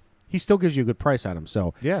 Which he still gives you a good price on him.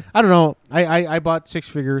 So yeah. I don't know. I bought 6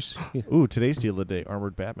 figures. Ooh, today's deal of the day,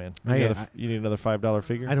 Armored Batman. You need another $5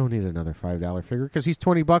 figure? I don't need another $5 figure because he's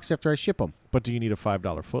 $20 after I ship him. But do you need a $5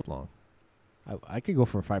 footlong? I could go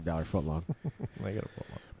for a $5 footlong. I got a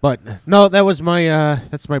footlong. But no, that was my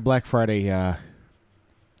that's my Black Friday.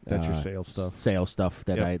 That's your sales stuff. Sales stuff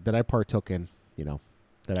that I partook in. You know,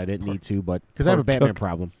 that I didn't need to, but because I have a Batman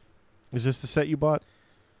problem. Is this the set you bought?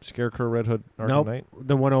 Scarecrow, Red Hood, Arkham Knight?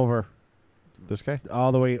 The one over. This guy?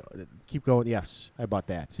 All the way. Keep going. Yes, I bought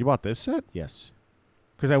that. You bought this set? Yes,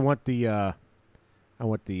 because I want the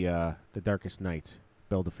Darkest Night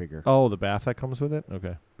Build-A-Figure. Oh, the bath that comes with it.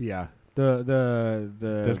 Okay. Yeah. The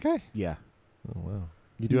this guy? Yeah. Oh wow.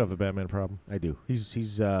 You do have a Batman problem. I do. He's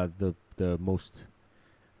the most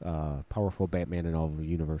powerful Batman in all of the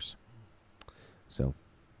universe. So,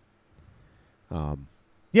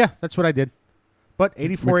 yeah, that's what I did. But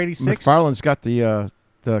 84, 86. McFarlane's got the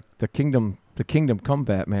Kingdom Come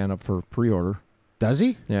Batman up for pre-order. Does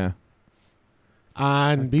he? Yeah.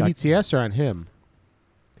 On BBTS or on him?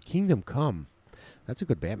 Kingdom Come. That's a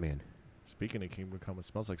good Batman. Speaking of Kingdom Come, it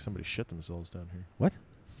smells like somebody shit themselves down here. What?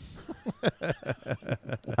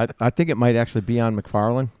 I think it might actually be on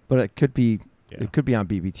McFarlane, but it could be Yeah. on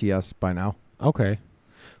BBTS by now. Okay.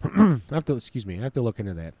 I have to look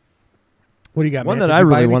into that. What do you got? One Matt? that Did I you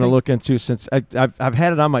buy really want to anything? look into since I've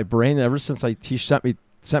had it on my brain ever since he sent me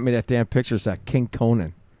that damn picture. Is that King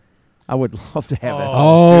Conan? I would love to have that.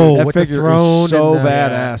 Oh, Dude, that with the figure throne is so and the-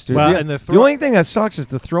 badass, dude. Well, the, and the the only thing that sucks is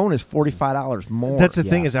the throne is $45 more. That's the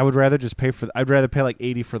thing Yeah. is I would rather just pay for. I'd rather pay like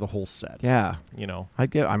 $80 for the whole set. Yeah, You know.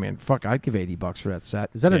 I'd give $80 for that set.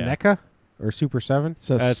 Is that a Yeah. NECA or Super 7? It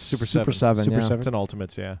says That's Super 7. yeah. Seven. It's an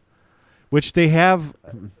Ultimates, yeah. Which they have.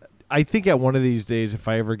 I think at one of these days, if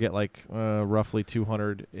I ever get like roughly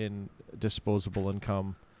 200 in disposable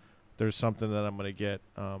income, there's something that I'm gonna get.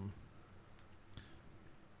 Yeah,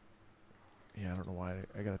 I don't know why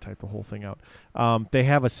I gotta type the whole thing out. They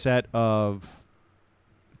have a set of.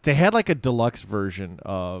 They had like a deluxe version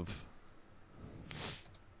of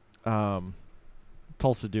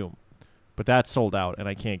Tulsa Doom, but that's sold out and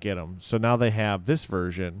I can't get them. So now they have this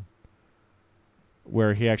version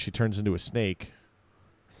where he actually turns into a snake.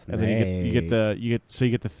 And then you get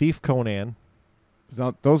the Thief Conan.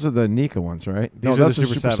 Those are the Nika ones, right? These are the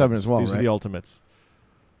Super 7 as well. These right? are the Ultimates.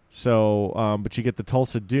 So, but you get the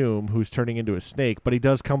Tulsa Doom, who's turning into a snake, but he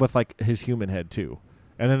does come with like his human head too.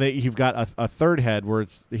 And then you've got a third head where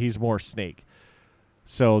he's more snake.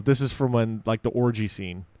 So this is from when like the orgy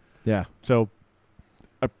scene. Yeah. So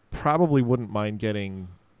I probably wouldn't mind getting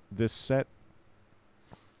this set.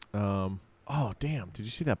 Oh damn! Did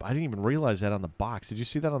you see that? I didn't even realize that on the box. Did you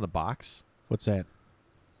see that on the box? What's that?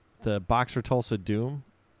 The box for Tulsa Doom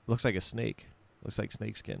looks like a snake. Looks like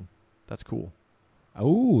snakeskin. That's cool.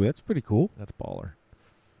 Oh, that's pretty cool. That's baller.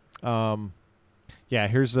 Yeah,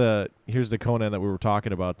 here's the Conan that we were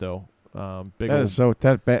talking about though. Big that old is so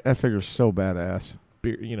that figure's so badass.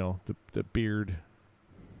 beard, the beard.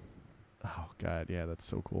 Oh god, yeah, that's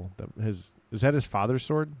so cool. Is that his father's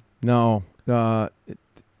sword? No,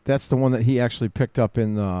 that's the one that he actually picked up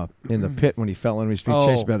in the pit when he fell in. He was being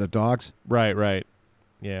chased by the dogs. Right.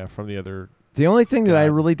 Yeah, from the other. The only thing that I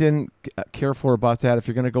really didn't care for about that, if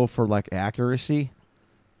you're going to go for like accuracy,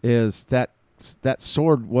 is that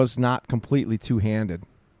sword was not completely two-handed.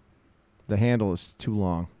 The handle is too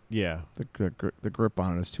long. Yeah. The grip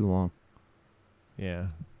on it is too long. Yeah.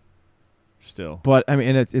 Still. But I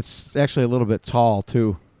mean, it's actually a little bit tall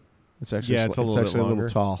too. It's actually a little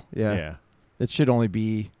tall. Yeah. Yeah. It should only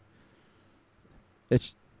be.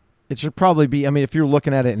 It should probably be. I mean, if you're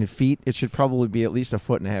looking at it in feet, it should probably be at least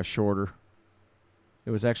 1.5 feet shorter.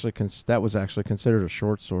 It was actually that was actually considered a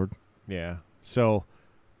short sword. Yeah. So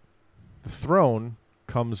the throne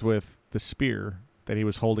comes with the spear that he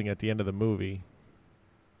was holding at the end of the movie.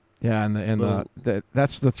 Yeah, and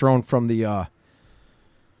that's the throne from the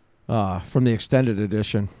extended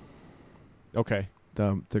edition. Okay.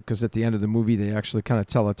 Because at the end of the movie, they actually kind of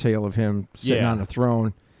tell a tale of him sitting on a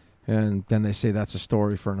throne, and then they say that's a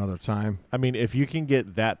story for another time. I mean, if you can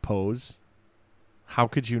get that pose, how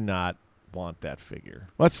could you not want that figure?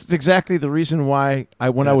 Well, that's exactly the reason why I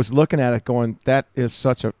was looking at it going, that is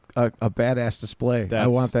such a badass display. I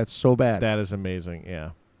want that so bad. That is amazing,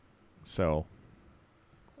 yeah. So.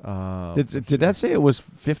 Did that say it was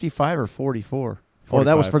 55 or 44? 45. Oh,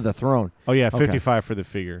 that was for the throne. Oh yeah, 55 for the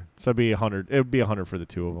figure. So it'd be 100. It would be 100 for the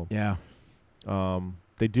two of them. Yeah.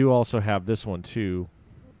 They do also have this one too,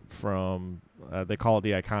 from they call it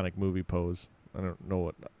the iconic movie pose. I don't know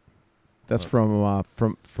what. That's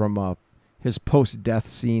from his post-death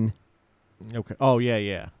scene. Okay. Oh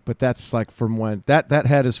yeah. But that's like from when that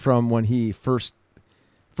head is from when he first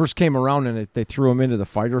came around and they threw him into the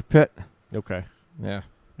fighter pit. Okay. Yeah.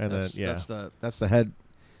 And that's the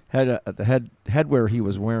headwear he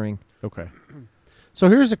was wearing. Okay. So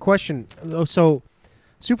here's a question. So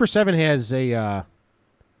Super 7 has a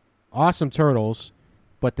awesome Turtles,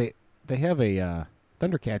 but they have a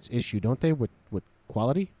Thundercats issue, don't they, with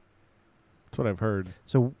quality? That's what I've heard.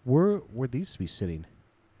 So where these be sitting?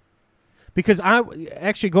 Because I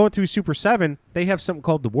actually going through Super 7, they have something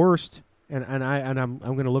called the Worst. And I'm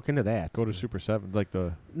going to look into that. Go to Super 7, like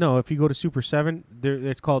the... No, if you go to Super 7,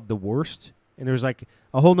 it's called The Worst, and there's like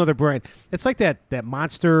a whole nother brand. It's like that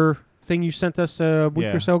monster thing you sent us a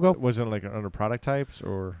week or so ago. Wasn't it like under product types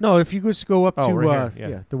or... No, if you just go up to right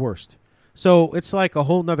here, The Worst. So it's like a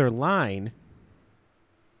whole nother line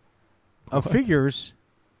of figures.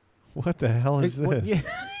 What the hell is this? Yeah,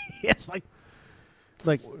 it's like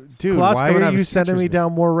dude, claws why coming are out of you his sending me sutures,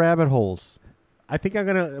 down more rabbit holes? I think I'm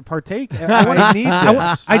gonna partake. I need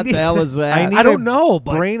this. What the hell is that? I don't know,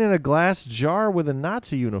 but brain in a glass jar with a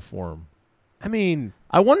Nazi uniform. I mean,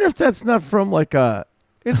 I wonder if that's not from like a...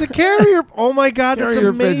 It's a carrier. Oh, my God. That's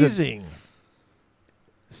Carrier pigeon. amazing.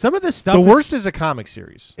 some of the stuff. The Worst is a comic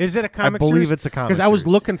series. Is it a comic I believe series? it's a comic Because I was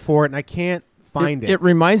series. looking for it and I can't find it. It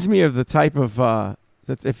reminds me of the type of... that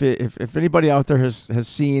if anybody out there has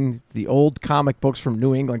seen the old comic books from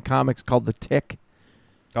New England Comics called The Tick...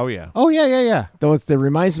 Oh, yeah. Oh yeah. It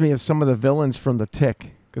reminds me of some of the villains from The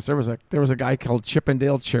Tick. Because there was a guy called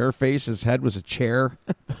Chippendale Chairface. His head was a chair.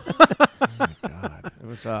 Oh, my God. It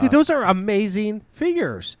was, Dude, those are amazing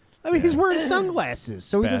figures. I mean, he's wearing sunglasses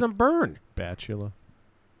so he doesn't burn. Batula.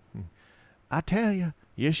 I tell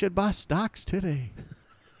you should buy stocks today.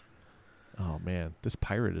 Oh, man. This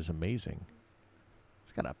pirate is amazing.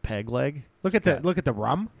 He's got a peg leg. Look at the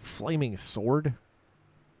rum. Flaming sword.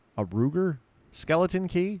 A Ruger. Skeleton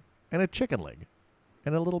key. and a chicken leg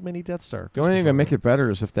and a little mini Death Star. The only thing that make it better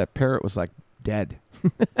is if that parrot was like dead.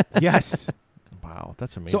 Yes. Wow,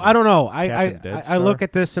 that's amazing. So I don't know. I look Star?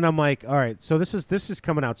 at this and I'm like, all right. So this is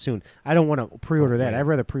coming out soon. I don't want to pre-order that. I'd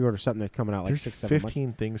rather pre-order something that's coming out like There's 6-7 15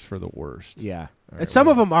 months. things for the worst. Yeah, All and right, some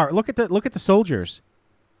what of them else? are. Look at the soldiers.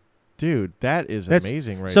 Dude, that is That's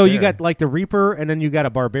amazing, right? So there. you got like the Reaper, and then you got a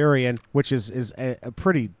Barbarian, which is a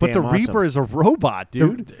pretty. But the damn awesome. Reaper is a robot,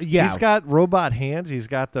 dude. Yeah. He's got robot hands. He's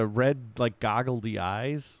got the red, like, goggledy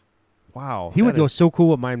eyes. Wow. He would that go is- so cool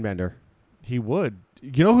with Mindbender. He would.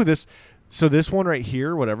 You know who this... So this one right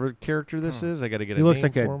here, whatever character this is, I got to get He a looks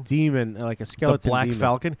name like for a him. demon, like a The skeleton. Black demon.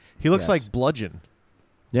 Falcon. He looks Yes. like Bludgeon.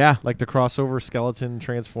 Yeah. Like the crossover skeleton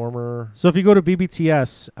transformer. So if you go to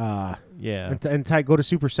BBTS, Yeah. and go to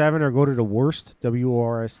Super 7 or go to the Worst,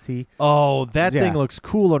 WORST, Oh, that Yeah. thing looks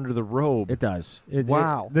cool under the robe. it does.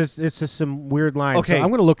 Wow. It's just some weird lines. Okay. So I'm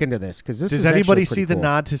going to look into this because this Does is anybody actually see pretty the cool.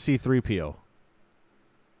 nod to C-3PO?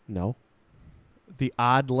 No. The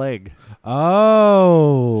odd leg.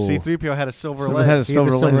 Oh. C-3PO had a silver So leg. it had a He had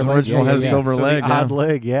the silver leg. silver The leg. original Yeah, had a yeah, yeah. silver So leg. the yeah. odd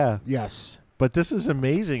leg, yeah. Yes. But this is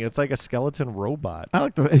amazing. It's like a skeleton robot. I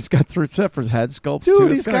like the. He's got 3 separate head sculpts Dude, too.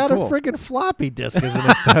 he's It's kinda got cool. a freaking floppy disk as an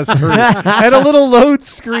accessory and a little load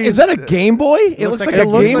screen. Is that a Game Boy? It looks like a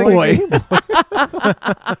Game Boy.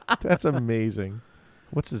 That's amazing.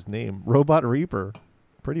 What's his name? Robot Reaper.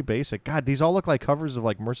 Pretty basic. God, these all look like covers of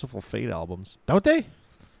like Merciful Fate albums. Don't they?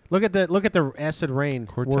 Look at the Acid Rain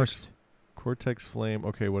Cortex. Worst. Cortex Flame.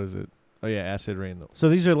 Okay, what is it? Oh yeah, Acid Rain. Though. So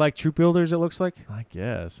these are like troop builders. It looks like I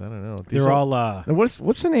guess I don't know. These they're are- all. And what's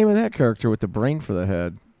the name of that character with the brain for the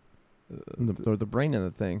head? Or the brain in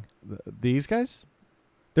the thing? these guys.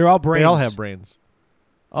 They're all brains. They all have brains.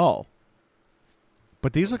 Oh.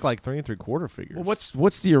 But these look like 3 3/4 figures. Well,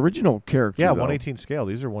 what's the original character? yeah, though? 1/18 scale.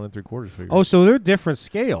 These are 1 3/4 figures. Oh, so they're different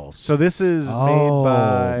scales. so this is Oh. made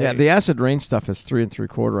by Yeah, the Acid Rain stuff is 3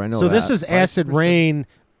 3/4. I know. So this that. is Acid Super Rain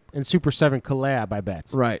and Super 7 collab, I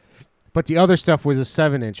bet. right. But the other stuff was a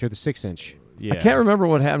 7-inch or the 6-inch. Yeah. I can't remember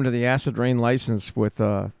what happened to the Acid Rain license with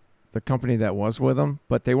the company that was with them,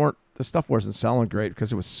 but they weren't. The stuff wasn't selling great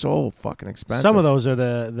because it was so fucking expensive. Some of those are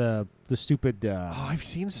the stupid. Oh, I've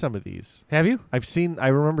seen some of these. Have you? I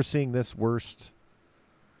remember seeing this Worst.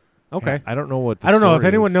 Okay. I don't know what. The I don't know if story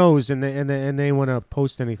anyone is. knows and they want to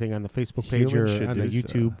post anything on the Facebook page Humans or should on the do so.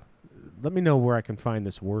 YouTube. Let me know where I can find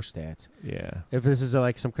this Worst at. Yeah. If this is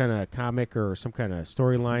like some kind of comic or some kind of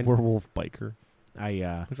storyline, Werewolf biker.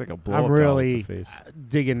 I Looks like a blow I'm up really the face.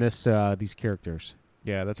 digging this these characters.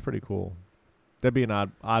 Yeah, that's pretty cool. That'd be an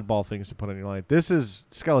oddball things to put on your line. This is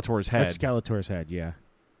Skeletor's head. That's Skeletor's head, yeah.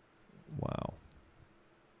 Wow.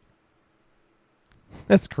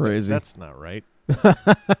 That's crazy. That's not right.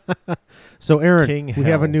 So, Aaron, King we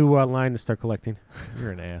have a Hell. new line to start collecting.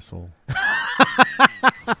 You're an asshole.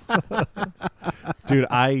 Dude,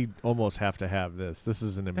 I almost have to have this. This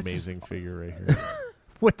is an amazing figure right here.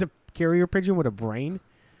 With the carrier pigeon with a brain.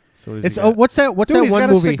 So does It's he got? what's that? What's Dude, that he's one got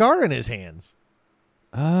movie? a cigar in his hands.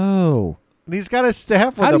 Oh, And he's got a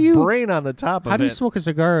staff How with do a you- brain on the top of how do you it. smoke a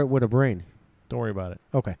cigar with a brain? Don't worry about it.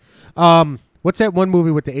 Okay. What's that one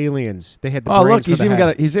movie with the aliens? They had the oh, brains look, for he's the even head.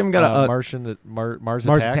 got a, he's even got a Martian Mars Mars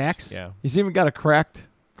Attacks. Attacks? Yeah. he's even got a cracked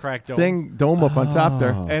Cracked dome. thing dome up on top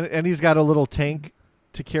there. Oh. And he's got a little tank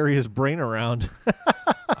to carry his brain around.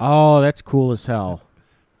 Oh, that's cool as hell.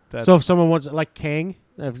 That's, So if someone wants, like Kang,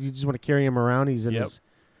 if you just want to carry him around, he's in Yep. his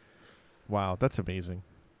wow, that's amazing.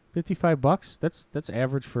 $55. That's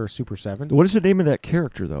average for a Super 7. What is the name of that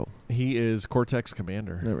character though? He is Cortex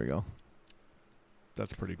Commander. There we go.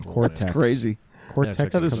 That's pretty cool. Cortex. man. Crazy. Cortex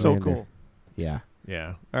check That is so Commander. cool. Yeah.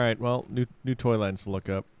 Yeah. All right. Well, new toy lines to look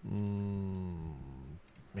up. Man,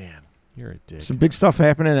 you're a dick. Some big stuff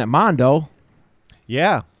happening at Mondo.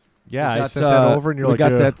 Yeah. Yeah. We I got, sent that over, and you're we like,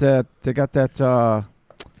 got "Ugh." that. They got that.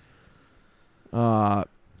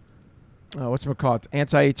 What's it called?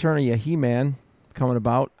 Anti-Eternia He-Man coming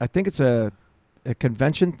about. I think it's a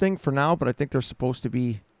convention thing for now, but I think they're supposed to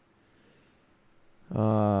be.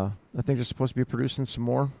 I think they're supposed to be producing some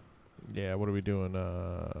more. Yeah. What are we doing?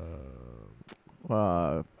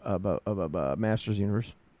 About Masters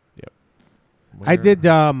Universe, I did.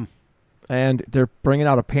 and they're bringing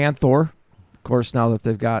out a Panther. Of course, now that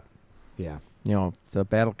they've got Yeah. the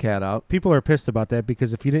Battle Cat out. People are pissed about that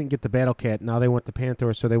because if you didn't get the Battle Cat, now they want the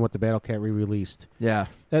Panther, so they want the Battle Cat re-released. Yeah,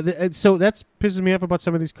 So that's pisses me off about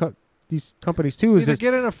some of these companies too. Is Either that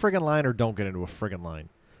get in a friggin' line or don't get into a friggin' line.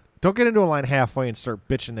 Don't get into a line halfway and start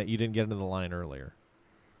bitching that you didn't get into the line earlier.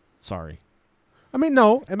 Sorry. I mean,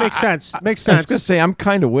 no, it makes sense. Makes I was gonna sense. say I'm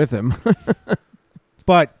kind of with him.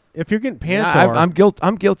 But if you're getting Panther,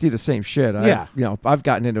 I'm guilty of the same shit. Yeah. I've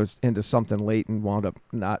gotten into something late and wound up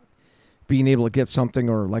not being able to get something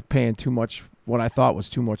or like paying too much. What I thought was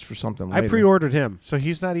too much for something. Later. I pre-ordered him. So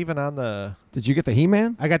he's not even on the. Did you get the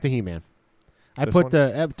He-Man? I got the He-Man. I This put one?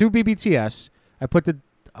 the through BBTS. I put the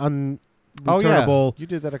unreturnable. You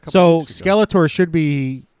did that a couple. So weeks ago. Skeletor should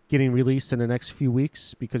be getting released in the next few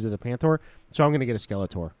weeks because of the Panther. So I'm going to get a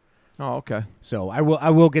Skeletor. Oh, okay. So I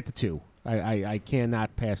will get the two. I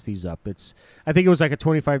cannot pass these up. I think it was like a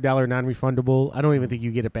 $25 non-refundable. I don't even think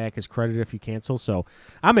you get it back as credit if you cancel. So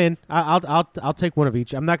I'm in. I'll take one of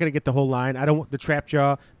each. I'm not going to get the whole line. I don't want the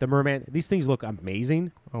Trapjaw, the Merman. These things look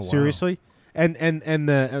amazing. Oh, wow. Seriously. And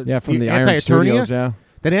the From the Iron Anti-Eternia. Studios, yeah.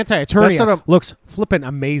 That Anti-Eternia That's what I'm- looks flipping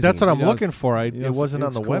amazing. That's what I'm does. looking for. It Yes, wasn't on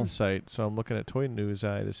it's the cool. website, so I'm looking at Toy News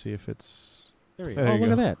Eye to see if it's. There you There go. Oh, you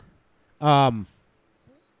look go. at that.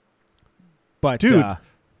 But Dude.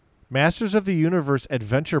 Masters of the Universe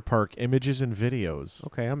Adventure Park images and videos.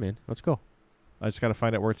 okay, I'm in. Let's go. I just got to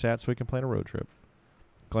find out where it's at so we can plan a road trip.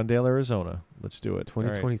 Glendale, Arizona. Let's do it. All right.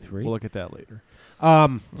 2023. We'll look at that later.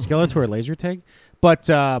 Skeletor laser tag, but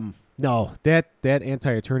no, that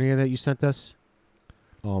Anti-Eternia that you sent us.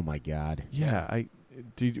 Oh my God. Yeah,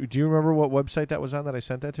 do you remember what website that was on that I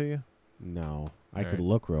sent that to you? No, I All could right.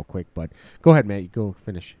 look real quick, but go ahead, Matt. You go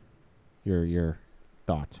finish your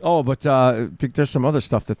thoughts. Oh, but there's some other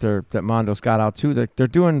stuff that Mondo's got out too. They're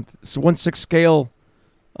doing 1/6 scale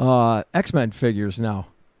X-Men figures now.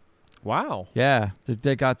 Wow. Yeah,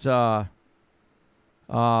 they got well,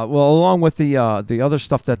 along with the other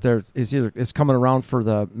stuff that is coming around for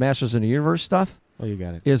the Masters of the Universe stuff Oh, you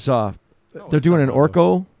got it. is they're it's doing on an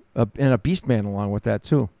Mondo. Orko and a Beastman along with that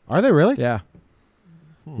too. Are they really? Yeah,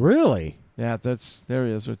 Really, yeah, there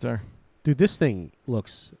he is right there. dude. This thing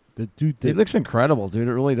looks. It looks incredible, dude.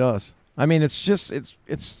 It really does. I mean, it's He-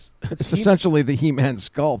 essentially the He-Man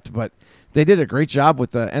sculpt, but they did a great job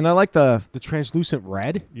with and I like the translucent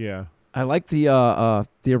red. Yeah. the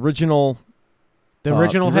original The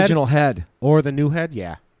original head head. or the new head.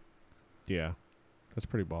 Yeah. Yeah. That's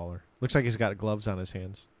pretty baller. Looks like he's got gloves on his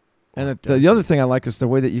hands. And does the other thing I like is the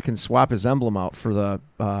way that you can swap his emblem out for the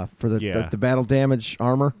Yeah. the battle damage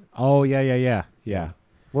armor. Oh yeah.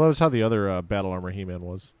 Well, that was how the other Battle Armor He-Man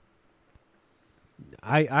was.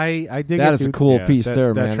 I dig That it, is a dude. cool Yeah, piece that-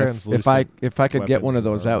 there, that man. translucent If I could get one of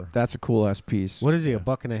weapons those armor. out, that's a cool ass piece. What is he?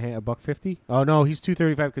 $1.50? $1.50? Oh no, he's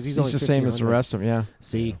 $235 because he's He's only the same as the 1,500. rest of them, yeah.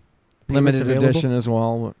 See, Limited Payments available? edition as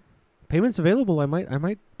well. Payments available. I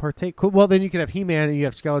might partake. Cool. Well, then you could have He-Man and you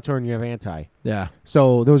have Skeletor and you have Anti. Yeah.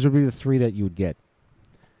 So those would be the three that you would get.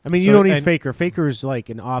 I mean, you So- don't need and- Faker. Faker's like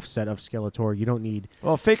an offset of Skeletor. You don't need,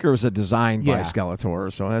 Well, Faker was a design by Yeah.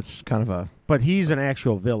 Skeletor, so that's kind of a but he's an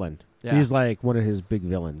actual villain. Yeah. He's like one of his big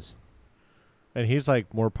villains. And he's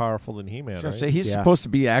like more powerful than I He-Man, was right? gonna say he's Yeah. supposed to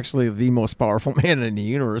be actually the most powerful man in the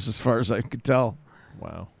universe, as far as I could tell.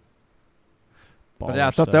 Wow. But yeah,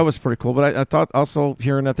 I Baller thought that stuff. was pretty cool. But I thought also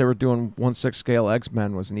hearing that they were doing 1/6 scale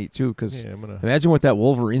X-Men was neat too. Because Yeah, I'm gonna. imagine what that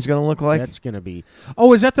Wolverine's gonna look like. That's gonna be.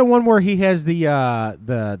 Oh, is that the one where he has the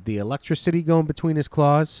electricity going between his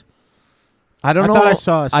claws? I don't know. thought I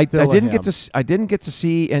saw a I still of didn't him. get to. I didn't get to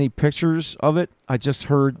see any pictures of it. I just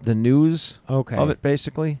heard the news Okay. of it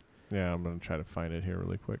basically. Yeah, I'm gonna try to find it here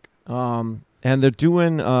really quick. And they're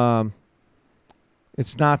doing.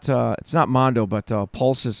 It's not Mondo, but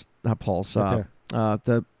Pulse is not Pulse. Right there. Where?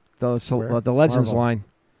 The Legends Marvel. line.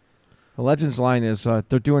 The Legends line is they're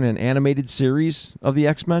doing an animated series of the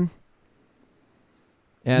X-Men.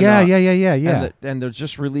 And, yeah. And they're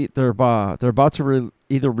just they're about to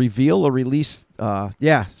either reveal or release.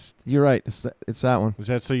 Yeah, you're right. It's that one. Is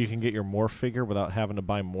that so you can get your Morph figure without having to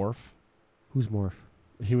buy Morph? Who's Morph?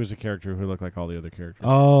 He was a character who looked like all the other characters.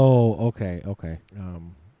 Oh, okay.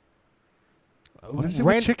 What is it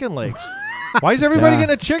with chicken legs? Why is everybody Yeah.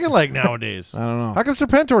 getting a chicken leg nowadays? I don't know. How come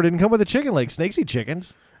Serpentor didn't come with a chicken leg? Snakes eat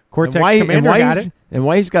chickens. Cortex and why, Commander got it. And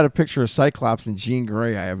why he's got a picture of Cyclops and Jean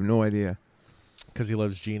Grey, I have no idea. Because he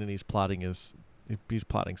loves Jean and he's plotting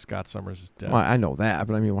Scott Summers' death. Well, I know that,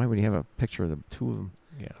 but I mean, why would he have a picture of the two of them?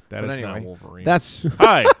 Yeah, that But is not anyway, Wolverine. That's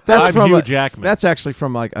Hi, that's I'm from Hugh a- Jackman. that's actually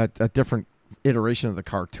from like a different iteration of the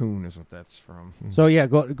cartoon, is what that's from. So yeah,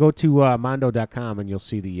 go to Mondo.com and you'll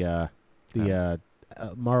see the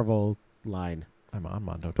Marvel line. I'm on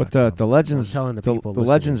Mondo. But the Legends, I'm telling the the people the listening.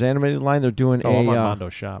 Legends animated line, they're doing I'm on a Mondo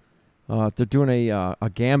shop. they're doing a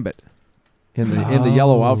Gambit in the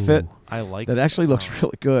yellow outfit I like that actually looks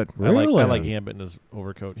really good. I like Really? Gambit in his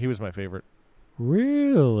overcoat. He was my favorite.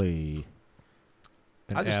 Really?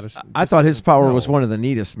 And I Addison- I this thought his isn't- power was no, one of the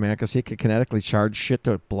neatest, man, because he could kinetically charge shit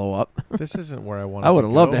to blow up. This isn't where I want. I would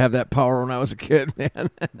have loved to have that power when I was a kid, man.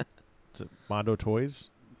 Is it Mondo Toys?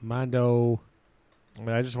 Mondo. I mean,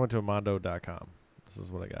 I just went to Mondo.com. This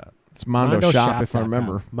is what I got. It's Mondo Shop, if I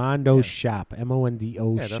remember. Mondo Shop,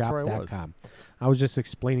 MONDO Yeah, that's where I was. shop.com. I was just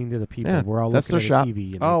explaining to the people. Yeah, we're all that's looking their at shop. a TV.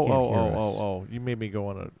 And they can't hear us. Oh! You made me go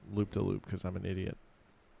on a loop to loop because I'm an idiot.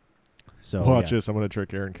 So Watch this. I'm going to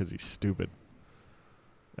trick Aaron because he's stupid.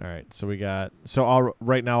 All right, so we got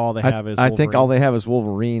right now all they have is I Wolverine. think all they have is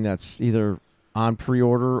Wolverine. That's either on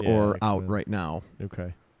pre-order or X-Men. out right now.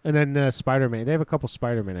 Okay. And then Spider-Man. They have a couple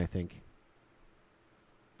Spider-Man, I think.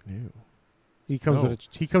 Ew. He comes No. with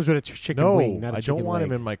a chicken No, wing, not a I chicken don't want leg.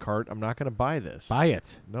 him in my cart. I'm not going to buy this. Buy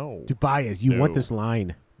it. No. To buy it. You No. want this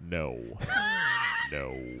line. No.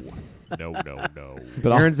 No. No.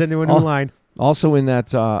 But Aaron's into a new line. also in that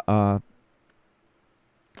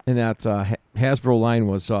Hasbro line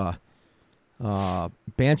was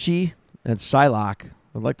Banshee and Psylocke.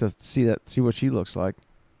 I'd like to see what she looks like.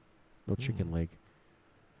 No chicken leg.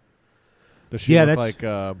 Does she Yeah, look that's-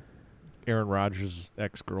 like Aaron Rodgers'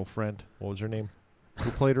 ex-girlfriend? What was her name?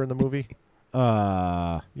 Who played her in the movie? You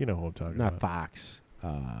know who I'm talking Not about. Fox.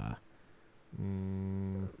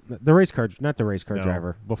 Mm, The race car, not the race car no,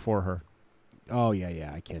 driver. before her, Oh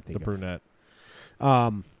yeah, I can't the think of. brunette.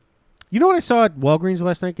 You know what I saw at Walgreens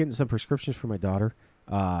last night getting some prescriptions for my daughter?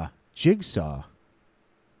 Jigsaw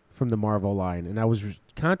from the Marvel line, and I was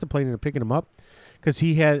contemplating picking him up because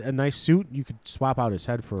he had a nice suit. You could swap out his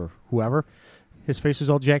head for whoever. His face was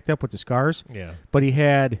all jacked up with the scars, Yeah. but he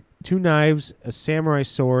had 2 knives, a samurai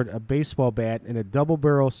sword, a baseball bat, and a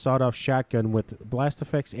double-barrel sawed-off shotgun with blast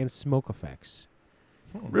effects and smoke effects.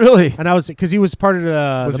 Really? And I was because he was part of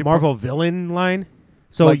Was the he Marvel villain line.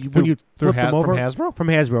 So Like when you through flip them over from Hasbro? from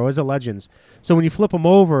Hasbro as a Legends. So when you flip them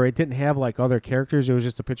over, it didn't have like other characters. It was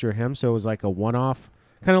just a picture of him. So it was like a one-off,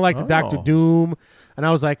 kind of like the Doctor Oh. Doom. And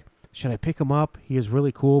I was like, should I pick him up? He is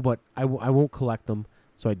really cool, but I won't collect them.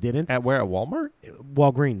 So I didn't. At where? At Walmart?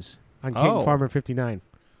 Walgreens on Canton Oh. Farmer 59.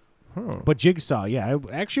 Huh. But Jigsaw, yeah, it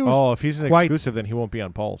actually was. If he's an quite- exclusive, then he won't be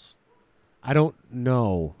on Pulse. I don't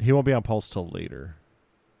know. He won't be on Pulse till later.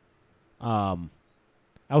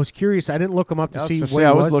 I was curious. I didn't look him up to see what I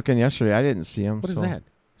he was looking yesterday. I didn't see him. What is so. that?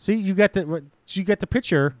 See, you got the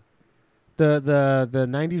picture, the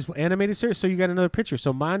 90s animated series. So you got another picture.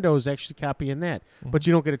 So Mondo's actually copying that, but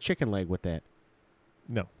you don't get a chicken leg with that.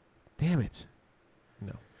 No. Damn it!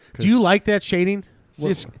 No. Do you like that shading?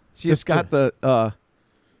 It's got the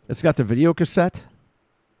video cassette.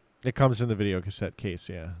 It comes in the video cassette case,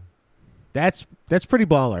 yeah. That's pretty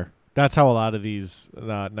baller. That's how a lot of these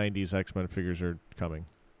 90s X-Men figures are coming.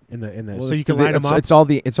 In the Well, so you it's can the- line them up. It's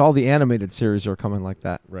all the animated series are coming like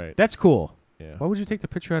that. Right. That's cool. Yeah. Why would you take the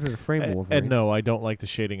picture out of the frame, Wolverine? And no, I don't like the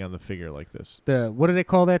shading on the figure like this. What do they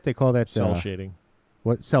call that? They call that Cell shading.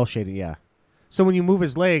 What cell shading? Yeah. So when you move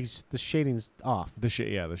his legs, the shading's off. The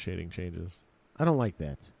shading changes. I don't like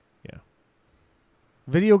that. Yeah.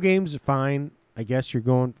 Video games are fine. I guess you're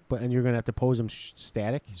going, and you're going to have to pose them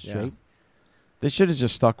static, straight. They should have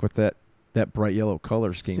just stuck with that bright yellow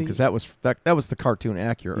color scheme See- because that was the cartoon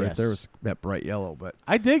accurate right Yes. there was that bright yellow. But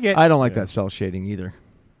I dig it. I don't like Yeah. that cell shading either.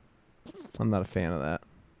 I'm not a fan of that.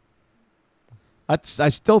 I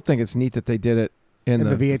still think it's neat that they did it in In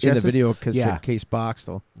the the VHSs? video cassette Yeah. case box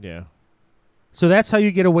though. Yeah. So that's how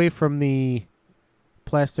you get away from the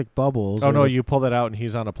plastic bubbles. Oh, or no, the- you pull that out and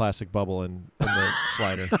he's on a plastic bubble in the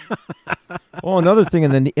slider. Oh, another thing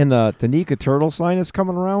in the Nika Turtles line that's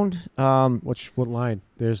coming around. What line?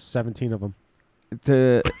 There's 17 of them.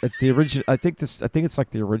 The original. I think it's like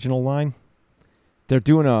the original line. They're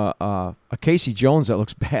doing a Casey Jones that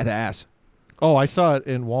looks badass. Oh, I saw it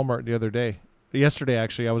in Walmart the other day. Yesterday,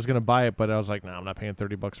 actually. I was going to buy it, but I was like, no, I'm not paying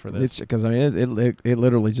 $30 for this. It's because I mean it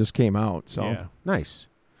literally just came out. So Yeah. Nice.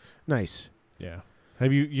 Yeah.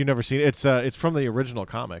 Have you never seen it? It's from the original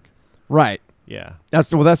comic. right. Yeah.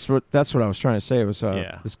 That's what I was trying to say. It was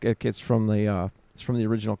Yeah. it's from the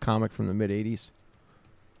original comic from the mid '80s.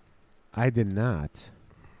 I did not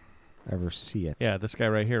ever see it. Yeah, this guy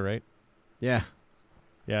right here, right? Yeah,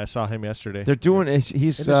 Yeah, I saw him yesterday. they're doing. He's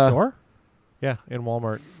In the store? Yeah, in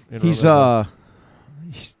Walmart. In He's Orlando.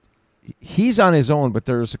 he's on his own, but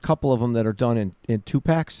there's a couple of them that are done in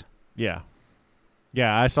 2-packs. Yeah.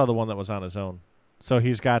 Yeah, I saw the one that was on his own. So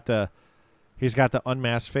he's got the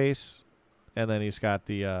unmasked face, and then he's got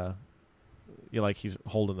the he's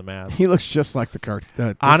holding the mask. He looks just like the card.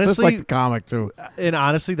 Just Honestly- like the comic too. And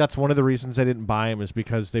honestly, that's one of the reasons I didn't buy him is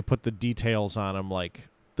because they put the details on him, like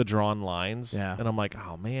the drawn lines. Yeah. And I'm like,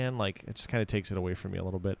 oh man, like it just kind of takes it away from me a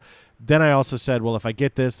little bit. Then I also said, well, if I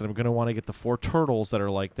get this, then I'm gonna want to get the 4 turtles that are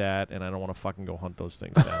like that, and I don't want to fucking go hunt those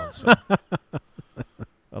things down. So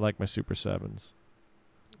I like my Super 7s.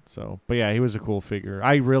 So, but yeah, he was a cool figure.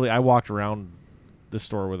 I walked around the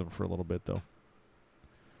store with him for a little bit though.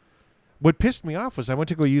 what pissed me off was I went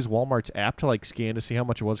to go use Walmart's app to like scan to see how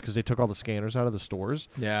much it was because they took all the scanners out of the stores.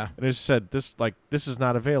 Yeah. And it just said this is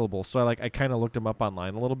not available. So I kind of looked them up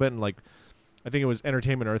online a little bit, and like I think it was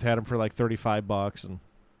Entertainment Earth had them for like $35, and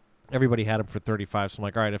everybody had them for $35. So I'm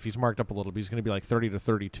like, all right, if he's marked up a little bit, he's going to be like $30 to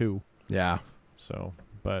 $32. Yeah. So,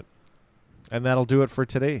 and that'll do it for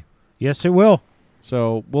today. Yes, it will.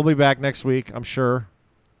 So we'll be back next week, I'm sure.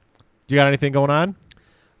 Do you got anything going on?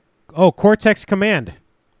 Oh, Cortex Command.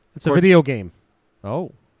 It's a video game. Oh.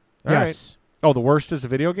 All yes. Right. Oh, the worst is a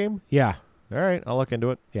video game? Yeah. All right, I'll look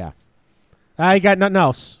into it. Yeah. I got nothing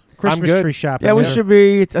else. Christmas tree shopping. Yeah, we should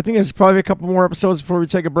be. I think there's probably a couple more episodes before we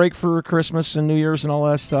take a break for Christmas and New Year's and all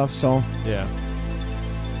that stuff. So yeah,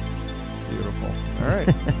 beautiful. All right,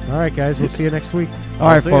 all right, guys. We'll see you next week. All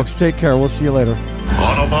right, folks. Take care. We'll see you later.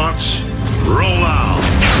 Autobots, roll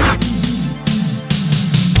out.